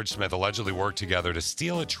Penn and George Smith, allegedly worked together to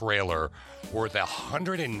steal a trailer worth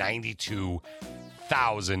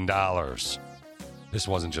 $192,000. This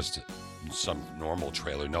wasn't just some normal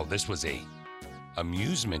trailer. No, this was a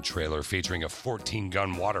amusement trailer featuring a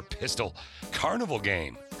 14-gun water pistol carnival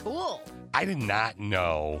game. Cool. I did not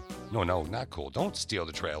know. No, not cool. Don't steal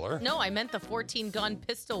the trailer. No, I meant the 14-gun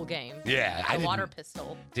pistol game. Yeah, The water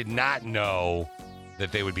pistol. Did not know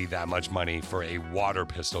that they would be that much money for a water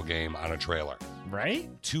pistol game on a trailer. Right?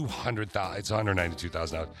 $200,000. It's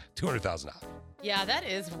 $192,000. $200,000. Yeah, that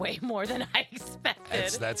is way more than I expected.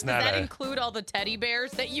 That's Does not that a- include all the teddy bears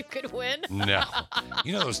that you could win? No.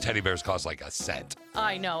 You know those teddy bears cost like a cent.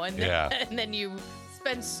 I know, and then, Yeah. and then you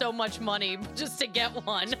spend so much money just to get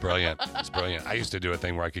one. Brilliant. It's brilliant. I used to do a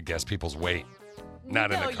thing where I could guess people's weight.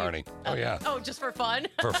 Not in No, a you- carny. Oh, yeah. Oh, just for fun?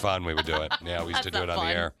 For fun, we would do it. Yeah, we used to That's do it not on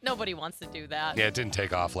the fun. air. Nobody wants to do that. Yeah, it didn't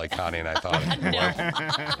take off like Connie and I thought it would.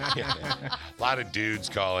 Yeah. A lot of dudes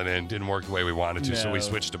calling in. Didn't work the way we wanted to, so we No.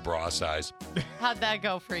 switched to bra size. How'd that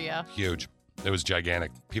go for you? Huge. It was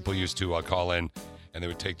gigantic. People used to call in, and they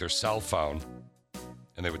would take their cell phone,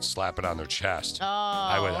 and they would slap it on their chest. Oh.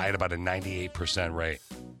 I had about a 98% rate.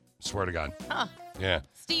 Swear to God. Huh. Yeah.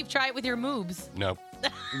 Steve, try it with your moobs. Nope.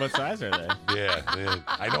 What size are they? Yeah.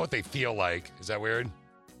 I know what they feel like. Is that weird?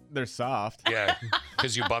 They're soft. Yeah.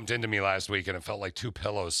 Because you bumped into me last week, and it felt like 2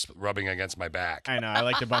 pillows rubbing against my back. I know. I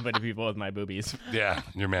like to bump into people with my boobies. Yeah,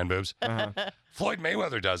 your man boobs. Uh-huh. Floyd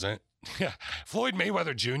Mayweather doesn't. Yeah, Floyd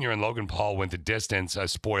Mayweather Jr. and Logan Paul went the distance, a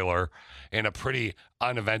spoiler, in a pretty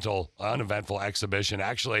uneventful exhibition.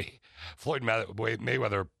 Actually, Floyd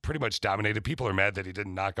Mayweather pretty much dominated. People are mad that he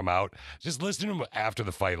didn't knock him out. Just listen to him after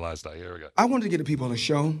the fight last night. Here we go. I wanted to get the people a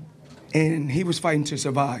show, and he was fighting to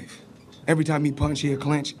survive. Every time he punched, he'd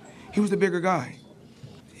clinch. He was the bigger guy.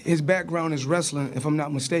 His background is wrestling, if I'm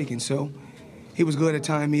not mistaken, so he was good at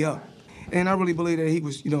tying me up. And I really believe that he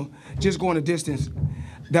was, just going the distance,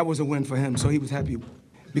 that was a win for him, so he was happy.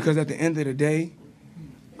 Because at the end of the day,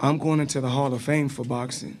 I'm going into the Hall of Fame for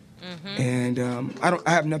boxing. Mm-hmm. And I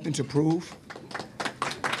have nothing to prove.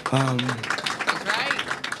 I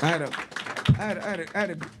had a,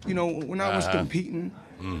 when I was competing,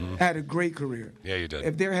 I had a great career. Yeah, you did.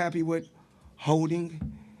 If they're happy with holding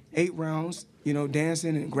 8 rounds,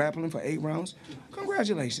 dancing and grappling for 8 rounds,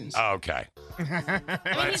 congratulations. Okay. I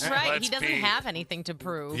mean, he's right. He doesn't have anything to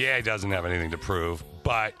prove. Yeah, he doesn't have anything to prove.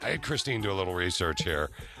 But I had Christine do a little research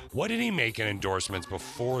here. What did he make in endorsements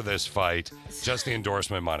before this fight? Just the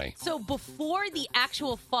endorsement money. So before the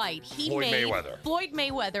actual fight, Floyd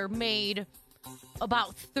Mayweather made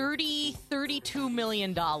about $32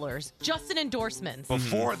 million just in endorsements.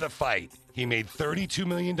 Before the fight, he made $32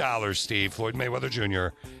 million, Steve, Floyd Mayweather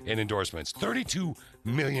Jr., in endorsements. $32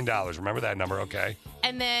 million. Remember that number, okay?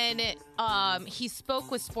 And then he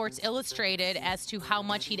spoke with Sports Illustrated as to how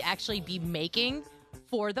much he'd actually be making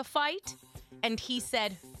for the fight. And he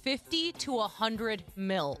said 50 to 100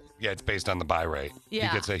 mil. Yeah, it's based on the buy rate.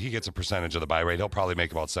 Yeah. He gets a percentage of the buy rate. He'll probably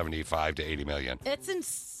make about 75 to 80 million. It's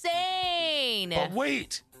insane. But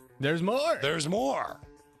wait. There's more. There's more.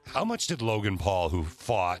 How much did Logan Paul, who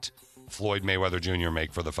fought Floyd Mayweather Jr.,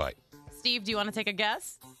 make for the fight? Steve, do you want to take a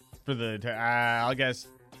guess? For the, I'll guess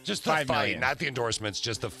Just the $5 fight, million. not the endorsements,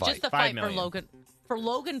 just the fight. Just the $5 fight for million. Logan. For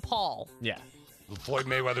Logan Paul. Yeah. Floyd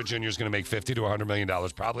Mayweather Jr. is going to make $50 to $100 million,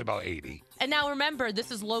 probably about 80. And now remember,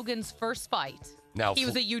 this is Logan's first fight. Now, He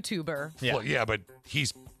was a YouTuber. Yeah, but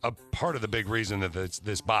he's a part of the big reason that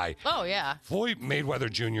this buy. Oh, yeah. Floyd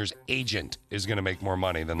Mayweather Jr.'s agent is going to make more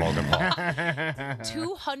money than Logan Paul.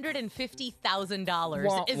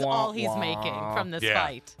 $250,000 is all he's making from this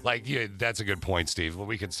fight. Like, yeah, that's a good point, Steve. Well,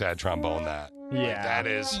 we could sad trombone that. Yeah. Like, that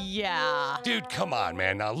is. Yeah. Dude, come on,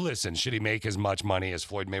 man. Now, listen, should he make as much money as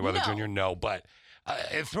Floyd Mayweather No. Jr.? No, but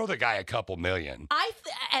throw the guy a couple million.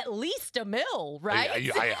 At least $1 million, right?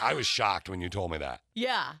 I was shocked when you told me that.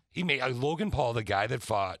 Yeah. He made Logan Paul, the guy that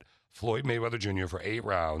fought Floyd Mayweather Jr. for 8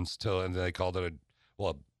 rounds, and they called it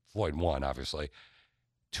Floyd won, obviously,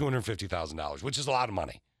 $250,000, which is a lot of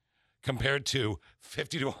money. Compared to $50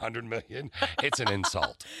 to $100 million, it's an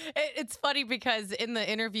insult. It's funny because in the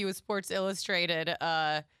interview with Sports Illustrated,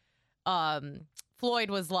 Floyd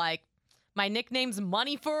was like, my nickname's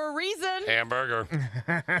Money for a reason. Hamburger.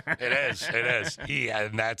 It is.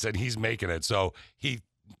 And he's making it. So he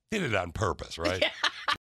did it on purpose, right? Yeah.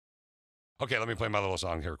 Okay, let me play my little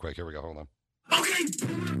song here quick. Here we go. Hold on.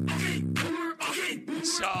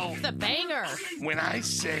 So It's a banger. when I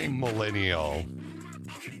say millennial,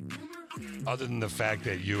 other than the fact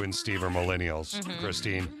that you and Steve are millennials,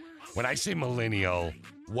 Christine, when I say millennial,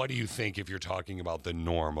 what do you think if you're talking about the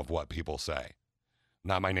norm of what people say?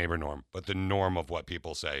 Not my neighbor Norm, but the norm of what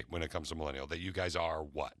people say when it comes to millennial, that you guys are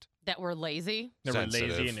what? That we're lazy. They were lazy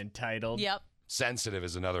Sensitive. and entitled. Yep. Sensitive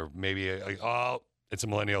is another, maybe, it's a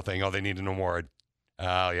millennial thing. Oh, they need an award.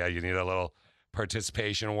 Oh, yeah, you need a little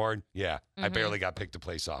participation award. Yeah, I barely got picked to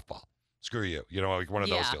play softball. Screw you. You know, like one of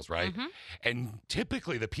those deals, right? And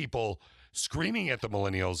typically the people screaming at the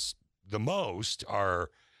millennials the most are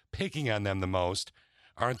picking on them the most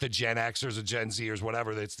aren't the Gen Xers or Gen Zers,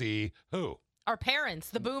 whatever. It's the who? Our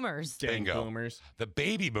parents, the boomers. Bingo. Boomers. The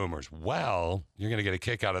baby boomers. Well, you're going to get a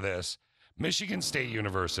kick out of this. Michigan State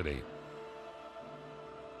University.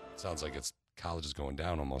 Sounds like college is going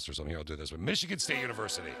down almost or something. Here, I'll do this. But Michigan State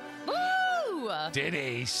University Woo! did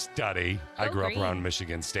a study. I grew up around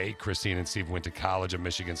Michigan State. Christine and Steve went to college at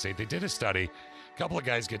Michigan State. They did a study. A couple of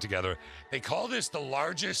guys get together. They call this the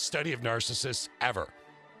largest study of narcissists ever.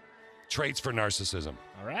 Traits for narcissism.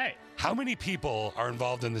 All right. How many people are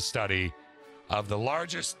involved in the study of the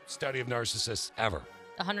largest study of narcissists ever?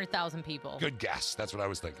 100,000 people. Good guess. That's what I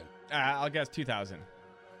was thinking. I'll guess 2,000.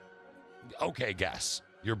 Okay, guess.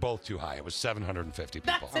 You're both too high. It was 750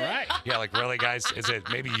 people. All right. Yeah, like really, guys? Is it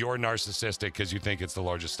maybe you're narcissistic because you think it's the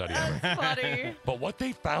largest study ever? Funny. But what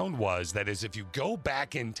they found was that is if you go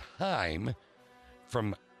back in time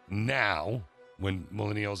from now, when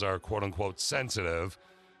millennials are quote unquote sensitive,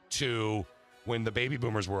 to when the baby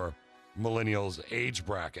boomers were millennials' age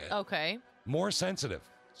bracket, Okay. more sensitive.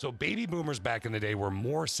 So baby boomers back in the day were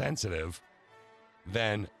more sensitive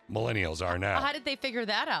than millennials are now. How did they figure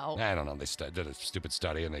that out? I don't know. They did a stupid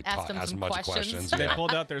study and they Asked them asked some a bunch of questions. questions. They Yeah.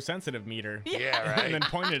 pulled out their sensitive meter. Yeah, right. And then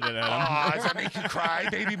pointed it at them. Oh, does that make you cry,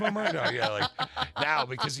 baby boomer? No, yeah, like now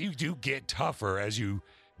because you do get tougher as you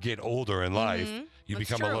get older in life. You That's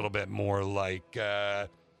become a true. little bit more like the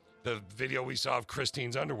video we saw of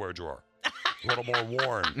Christine's underwear drawer. A little more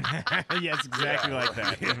worn. Yes, exactly like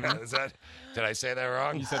that. Yeah, did I say that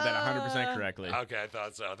wrong? You said that 100% correctly. Okay, I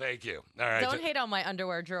thought so. Thank you. All right. Don't hate on my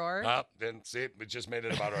underwear drawer. Then see, we just made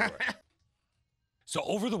it about underwear. So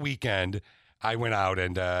over the weekend, I went out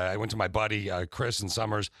and I went to my buddy Chris and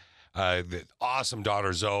Summers, the awesome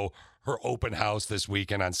daughter Zoe, her open house this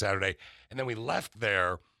weekend on Saturday, and then we left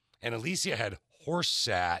there. And Alicia had horse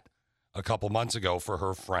sat a couple months ago for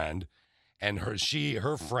her friend, and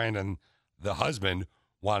her friend and the husband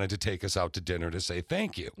wanted to take us out to dinner to say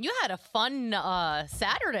thank you. You had a fun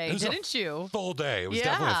Saturday, It was a didn't you? Full day. It was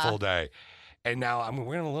definitely a full day. And now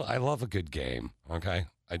I love a good game. Okay,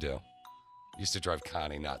 I do. Used to drive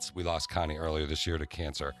Connie nuts. We lost Connie earlier this year to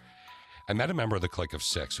cancer. I met a member of the Clique of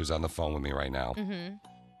Six who's on the phone with me right now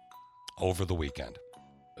over the weekend,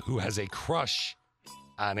 who has a crush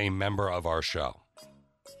on a member of our show.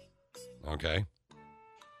 Okay,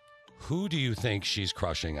 who do you think she's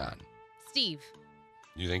crushing on? Steve.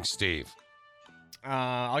 You think Steve?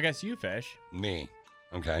 I'll guess you, Fish. Me.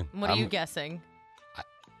 Okay. What are you guessing?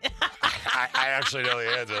 I actually know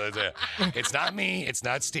the answer. It's not me. It's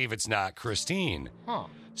not Steve. It's not Christine. Huh.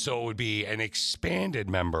 So it would be an expanded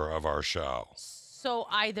member of our show. So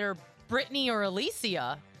either Brittany or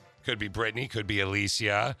Alicia. Could be Brittany. Could be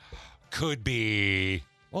Alicia. Could be.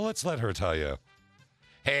 Well, let's let her tell you.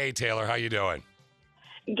 Hey, Taylor, how you doing?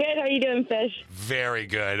 Good. How you doing, Fish? Very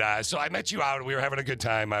good. So I met you out. We were having a good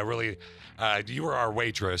time. You were our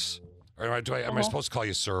waitress. Or am I supposed to call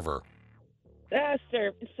you server?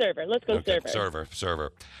 Server. Let's go Okay,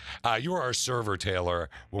 server. You were our server, Taylor,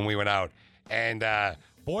 when we went out. And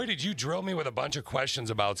boy, did you drill me with a bunch of questions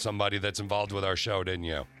about somebody that's involved with our show, didn't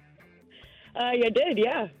you? You did,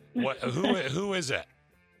 yeah. Who is it?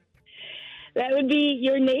 That would be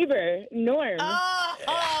your neighbor, Norm.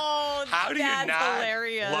 Oh, How do you that's not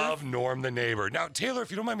hilarious. love Norm the neighbor? Now, Taylor,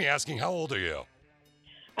 if you don't mind me asking, how old are you?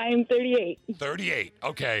 I'm 38. 38.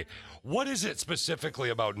 Okay. What is it specifically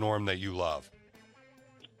about Norm that you love?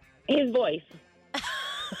 His voice.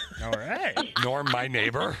 All right. Norm, my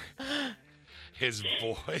neighbor? His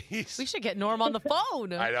voice? We should get Norm on the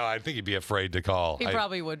phone. I know. I think he'd be afraid to call. He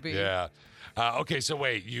probably would be. Yeah. Okay, so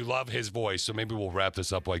wait. You love his voice, so maybe we'll wrap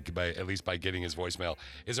this up at least by getting his voicemail.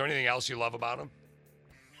 Is there anything else you love about him?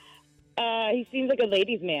 He seems like a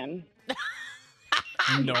ladies' man.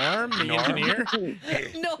 Norm, the engineer?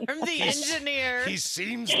 Norm, the engineer. He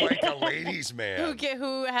seems like a ladies' man.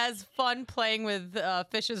 Who has fun playing with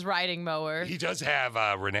Fish's riding mower. He does have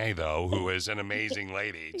Renee, though, who is an amazing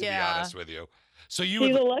lady, to be honest with you. So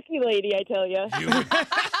She's a lucky lady, I tell you.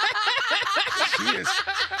 She is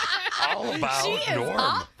all about She is Norm.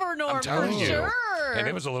 up for Norm, I'm telling for you. sure. And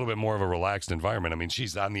it was a little bit more of a relaxed environment. I mean,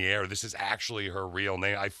 she's on the air. This is actually her real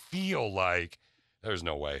name. I feel like there's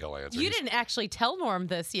no way he'll answer. You didn't actually tell Norm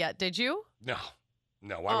this yet, did you? No.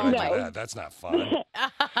 Why would I do that? That's not fun. It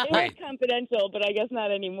was confidential, but I guess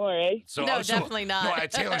not anymore, eh? Definitely not. No,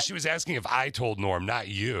 Taylor, she was asking if I told Norm, not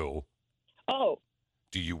you. Oh.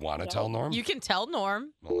 Do you want to tell Norm? You can tell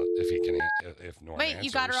Norm. Well, if Norm Wait, answers.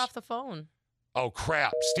 you got her off the phone. Oh,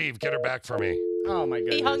 crap. Steve, get her back for me. Oh, my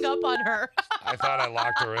goodness. He hung up on her. I thought I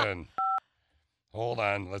locked her in. Hold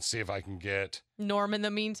on. Let's see if I can get Norm in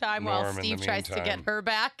the meantime while Steve tries to get her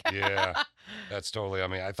back. Yeah, that's totally. I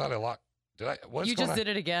mean, I thought I locked. Did I? What's You going just on? did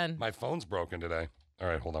it again. My phone's broken today. All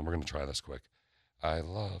right, hold on. We're going to try this quick. I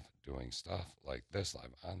love doing stuff like this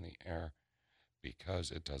live on the air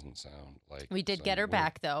because it doesn't sound like. We did get her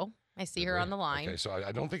back, though. I see her on the line. Okay, so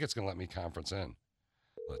I don't think it's going to let me conference in.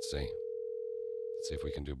 Let's see. Let's see if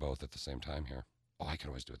we can do both at the same time here. Oh, I can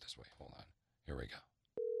always do it this way. Hold on. Here we go.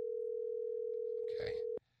 Okay.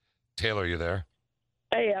 Taylor, you there?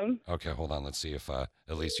 I am. Okay, hold on. Let's see if at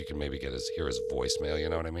least you can maybe hear his voicemail. You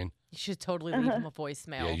know what I mean? You should totally leave him a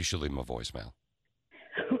voicemail. Yeah, you should leave him a voicemail.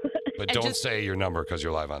 But don't say your number because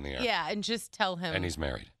you're live on the air. Yeah, and just tell him. And he's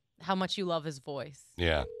married. How much you love his voice.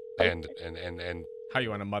 Yeah, and how you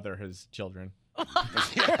want to mother his children. Don't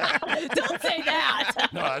say that.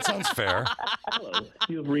 No, that sounds fair. Hello,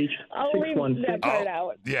 you've reached I'll leave 616. that part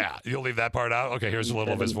out. Yeah, you'll leave that part out? Okay, here's a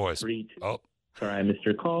little of his voice. Oh. Sorry, I missed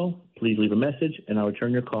your call. Please leave a message, and I'll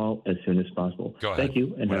return your call as soon as possible. Go ahead. Thank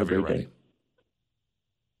you, and have a great day.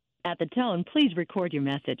 At the tone, please record your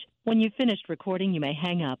message. When you've finished recording, you may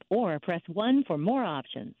hang up or press 1 for more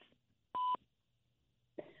options.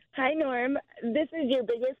 Hi, Norm. This is your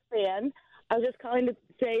biggest fan. I was just calling to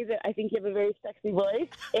say that I think you have a very sexy voice,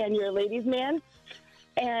 and you're a ladies' man.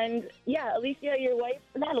 And, yeah, Alicia, your wife,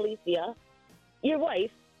 not Alicia, your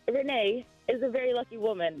wife, Renee, is a very lucky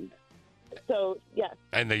woman. So, yes.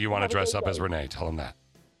 And that you want to dress up as Renee. Tell him that.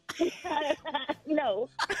 No.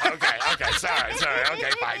 Okay, sorry. Okay,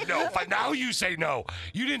 fine. No, fine. Now you say no.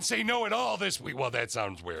 You didn't say no at all this week. Well, that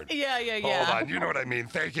sounds weird. Yeah. Hold on. You know what I mean.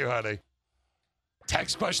 Thank you, honey.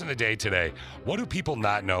 Text question of the day today. What do people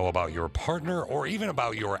not know about your partner or even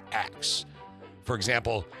about your ex? For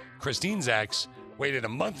example, Christine's ex waited a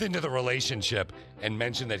month into the relationship and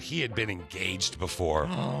mentioned that he had been engaged before.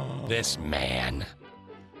 This man.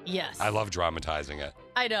 Yes. I love dramatizing it.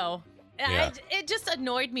 I know. Yeah. It just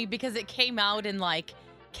annoyed me because it came out in like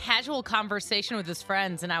casual conversation with his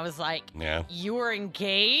friends, and I was like, Yeah. You were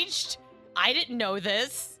engaged? I didn't know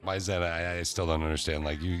this. Why is that? I still don't understand.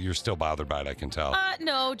 Like, you're still bothered by it, I can tell.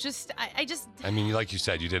 No, just, I just... I mean, like you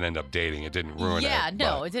said, you didn't end up dating. It didn't ruin it. Yeah,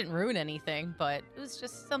 no, but it didn't ruin anything, but it was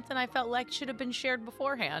just something I felt like should have been shared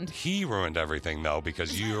beforehand. He ruined everything, though,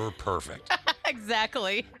 because you're perfect.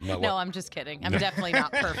 Exactly. No, No, what- I'm just kidding. I'm definitely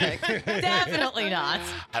not perfect. Definitely not.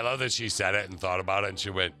 I love that she said it and thought about it, and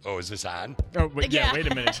she went, oh, is this on? Oh, wait, Yeah. wait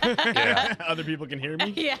a minute. Yeah. Other people can hear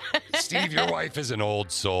me? Yeah. Steve, your wife is an old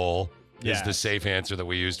soul. Is Yes. the safe answer that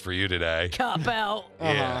we used for you today. Cop out.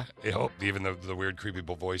 Yeah. I hope even the weird, creepy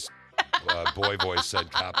boy voice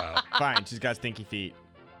said cop out. Fine, she's got stinky feet.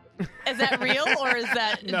 Is that real or is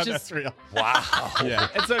that No, just... that's real. Wow. Yeah,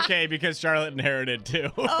 it's okay because Charlotte inherited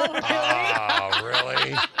too. Oh, really? Oh,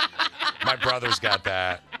 really? My brother's got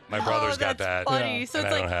that. My brother's got that. Funny. So and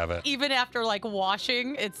it's I like don't have it. even after like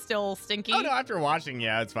washing, it's still stinky. Oh no, after washing,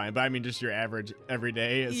 yeah, it's fine. But I mean, just your average every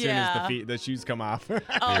day. As soon as the shoes come off,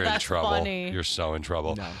 You're in trouble. Funny. You're so in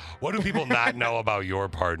trouble. What do people not know about your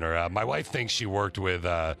partner? My wife thinks she worked with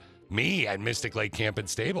me at Mystic Lake Camp and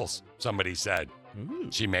Stables. Somebody said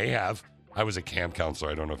she may have. I was a camp counselor.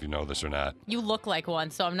 I don't know if you know this or not. You look like one,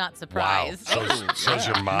 so I'm not surprised. Wow. So's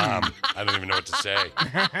your mom. I don't even know what to say.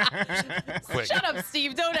 Quick. Shut up,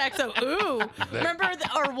 Steve. Don't act so ooh. Remember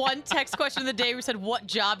our one text question of the day we said, what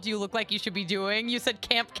job do you look like you should be doing? You said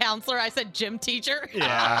camp counselor. I said gym teacher.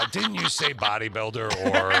 Yeah. Didn't you say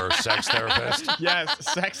bodybuilder or sex therapist?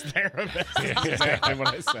 Yes, sex therapist. That's exactly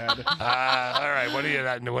what I said. All right.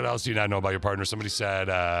 What else do you not know about your partner? Somebody said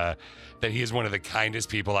that he is one of the kindest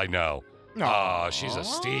people I know. Oh, she's a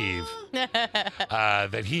Steve.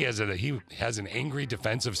 That he has an angry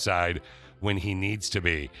defensive side when he needs to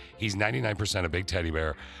be. He's 99% a big teddy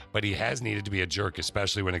bear, but he has needed to be a jerk,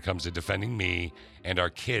 especially when it comes to defending me and our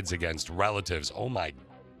kids against relatives. Oh my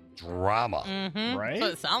drama. Mm-hmm. Right? That's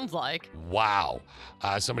what it sounds like. Wow.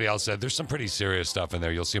 Somebody else said there's some pretty serious stuff in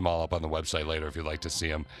there. You'll see them all up on the website later if you'd like to see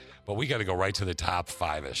them. But we got to go right to the top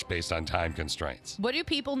 5-ish based on time constraints. What do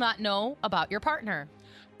people not know about your partner?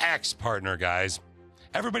 Ex-partner, guys.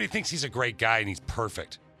 Everybody thinks he's a great guy and he's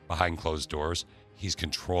perfect. Behind closed doors, he's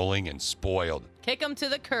controlling and spoiled. Kick him to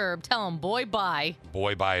the curb. Tell him, boy, bye.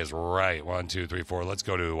 Boy, bye is right. 1, 2, 3, 4. Let's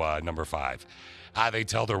go to number 5. They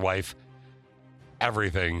tell their wife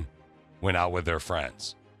everything when out with their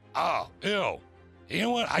friends. Oh, ew. You know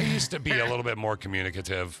what? I used to be a little bit more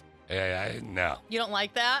communicative. No. You don't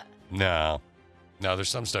like that? No, there's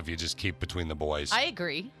some stuff you just keep between the boys. I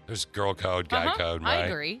agree. There's girl code, guy code, right? I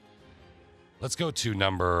agree. Let's go to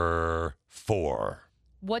number 4.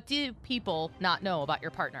 What do people not know about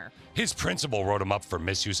your partner? His principal wrote him up for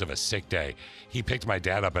misuse of a sick day. He picked my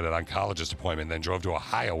dad up at an oncologist appointment, then drove to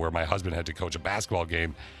Ohio where my husband had to coach a basketball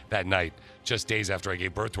game that night, just days after I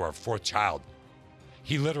gave birth to our 4th child.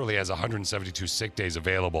 He literally has 172 sick days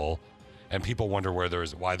available, and people wonder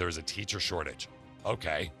why there's a teacher shortage.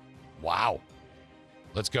 Okay. Wow.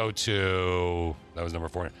 Let's go to, that was number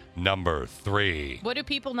 4. Number 3. What do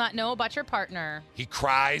people not know about your partner? He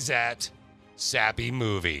cries at sappy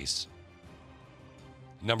movies.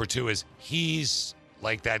 Number 2 is he's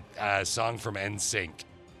like that song from NSYNC.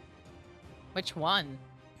 Which one?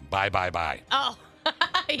 Bye, bye, bye. Oh,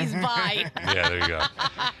 he's bye. Yeah, there you go.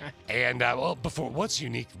 And, what's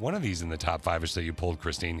unique? One of these in the top 5-ish that you pulled,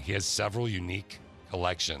 Christine, he has several unique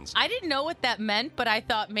collections. I didn't know what that meant, but I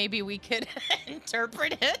thought maybe we could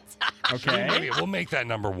interpret it. Okay. Maybe we'll make that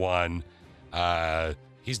number 1.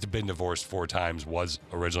 He's been divorced 4 times, was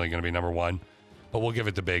originally going to be number 1. But we'll give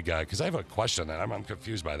it the big, because I have a question that I'm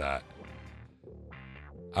confused by that.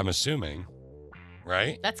 I'm assuming,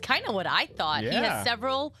 right? That's kind of what I thought. Yeah. He has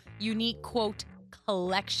several unique, quote,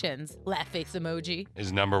 collections. Laugh face emoji.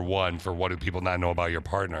 Is number 1 for what do people not know about your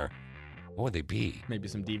partner? What would they be? Maybe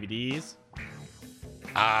some DVDs.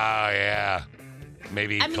 Yeah.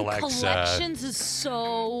 Maybe I mean, collects. collections is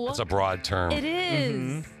so. That's a broad term. It is.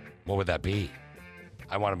 Mm-hmm. What would that be?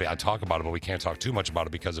 I talk about it, but we can't talk too much about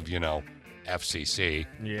it because of, FCC.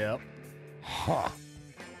 Yep. Huh.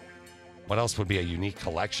 What else would be a unique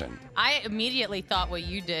collection? I immediately thought what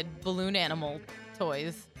you did, balloon animal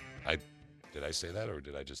toys. Did I say that, or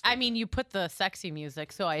did I just? I mean, you put the sexy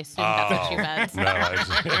music, so I assumed that's what you meant. No,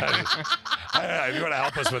 if you want to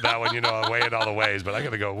help us with that one, weigh it all the ways. But we're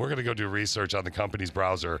going to go do research on the company's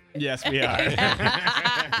browser. Yes, we are.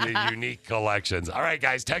 Unique collections. All right,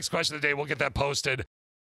 guys, text question of the day. We'll get that posted.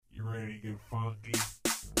 You ready to get funky?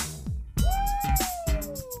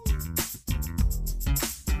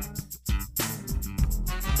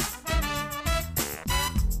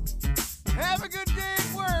 Have a good day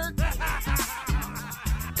at work.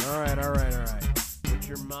 All right. Put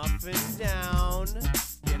your muffin down.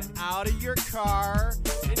 Get out of your car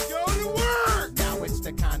and go to work. Now it's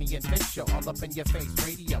the Connie and Fish show, all up in your face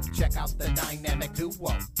radio. Check out the dynamic duo.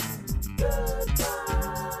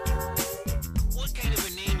 What kind of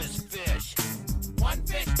a name is Fish? 1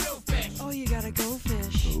 fish, 2 fish. Oh, you gotta go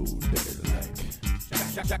fish. Ooh,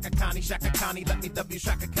 Shaka Connie, let me W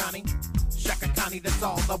Shaka Connie. Shaka Connie, that's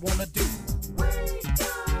all I wanna do.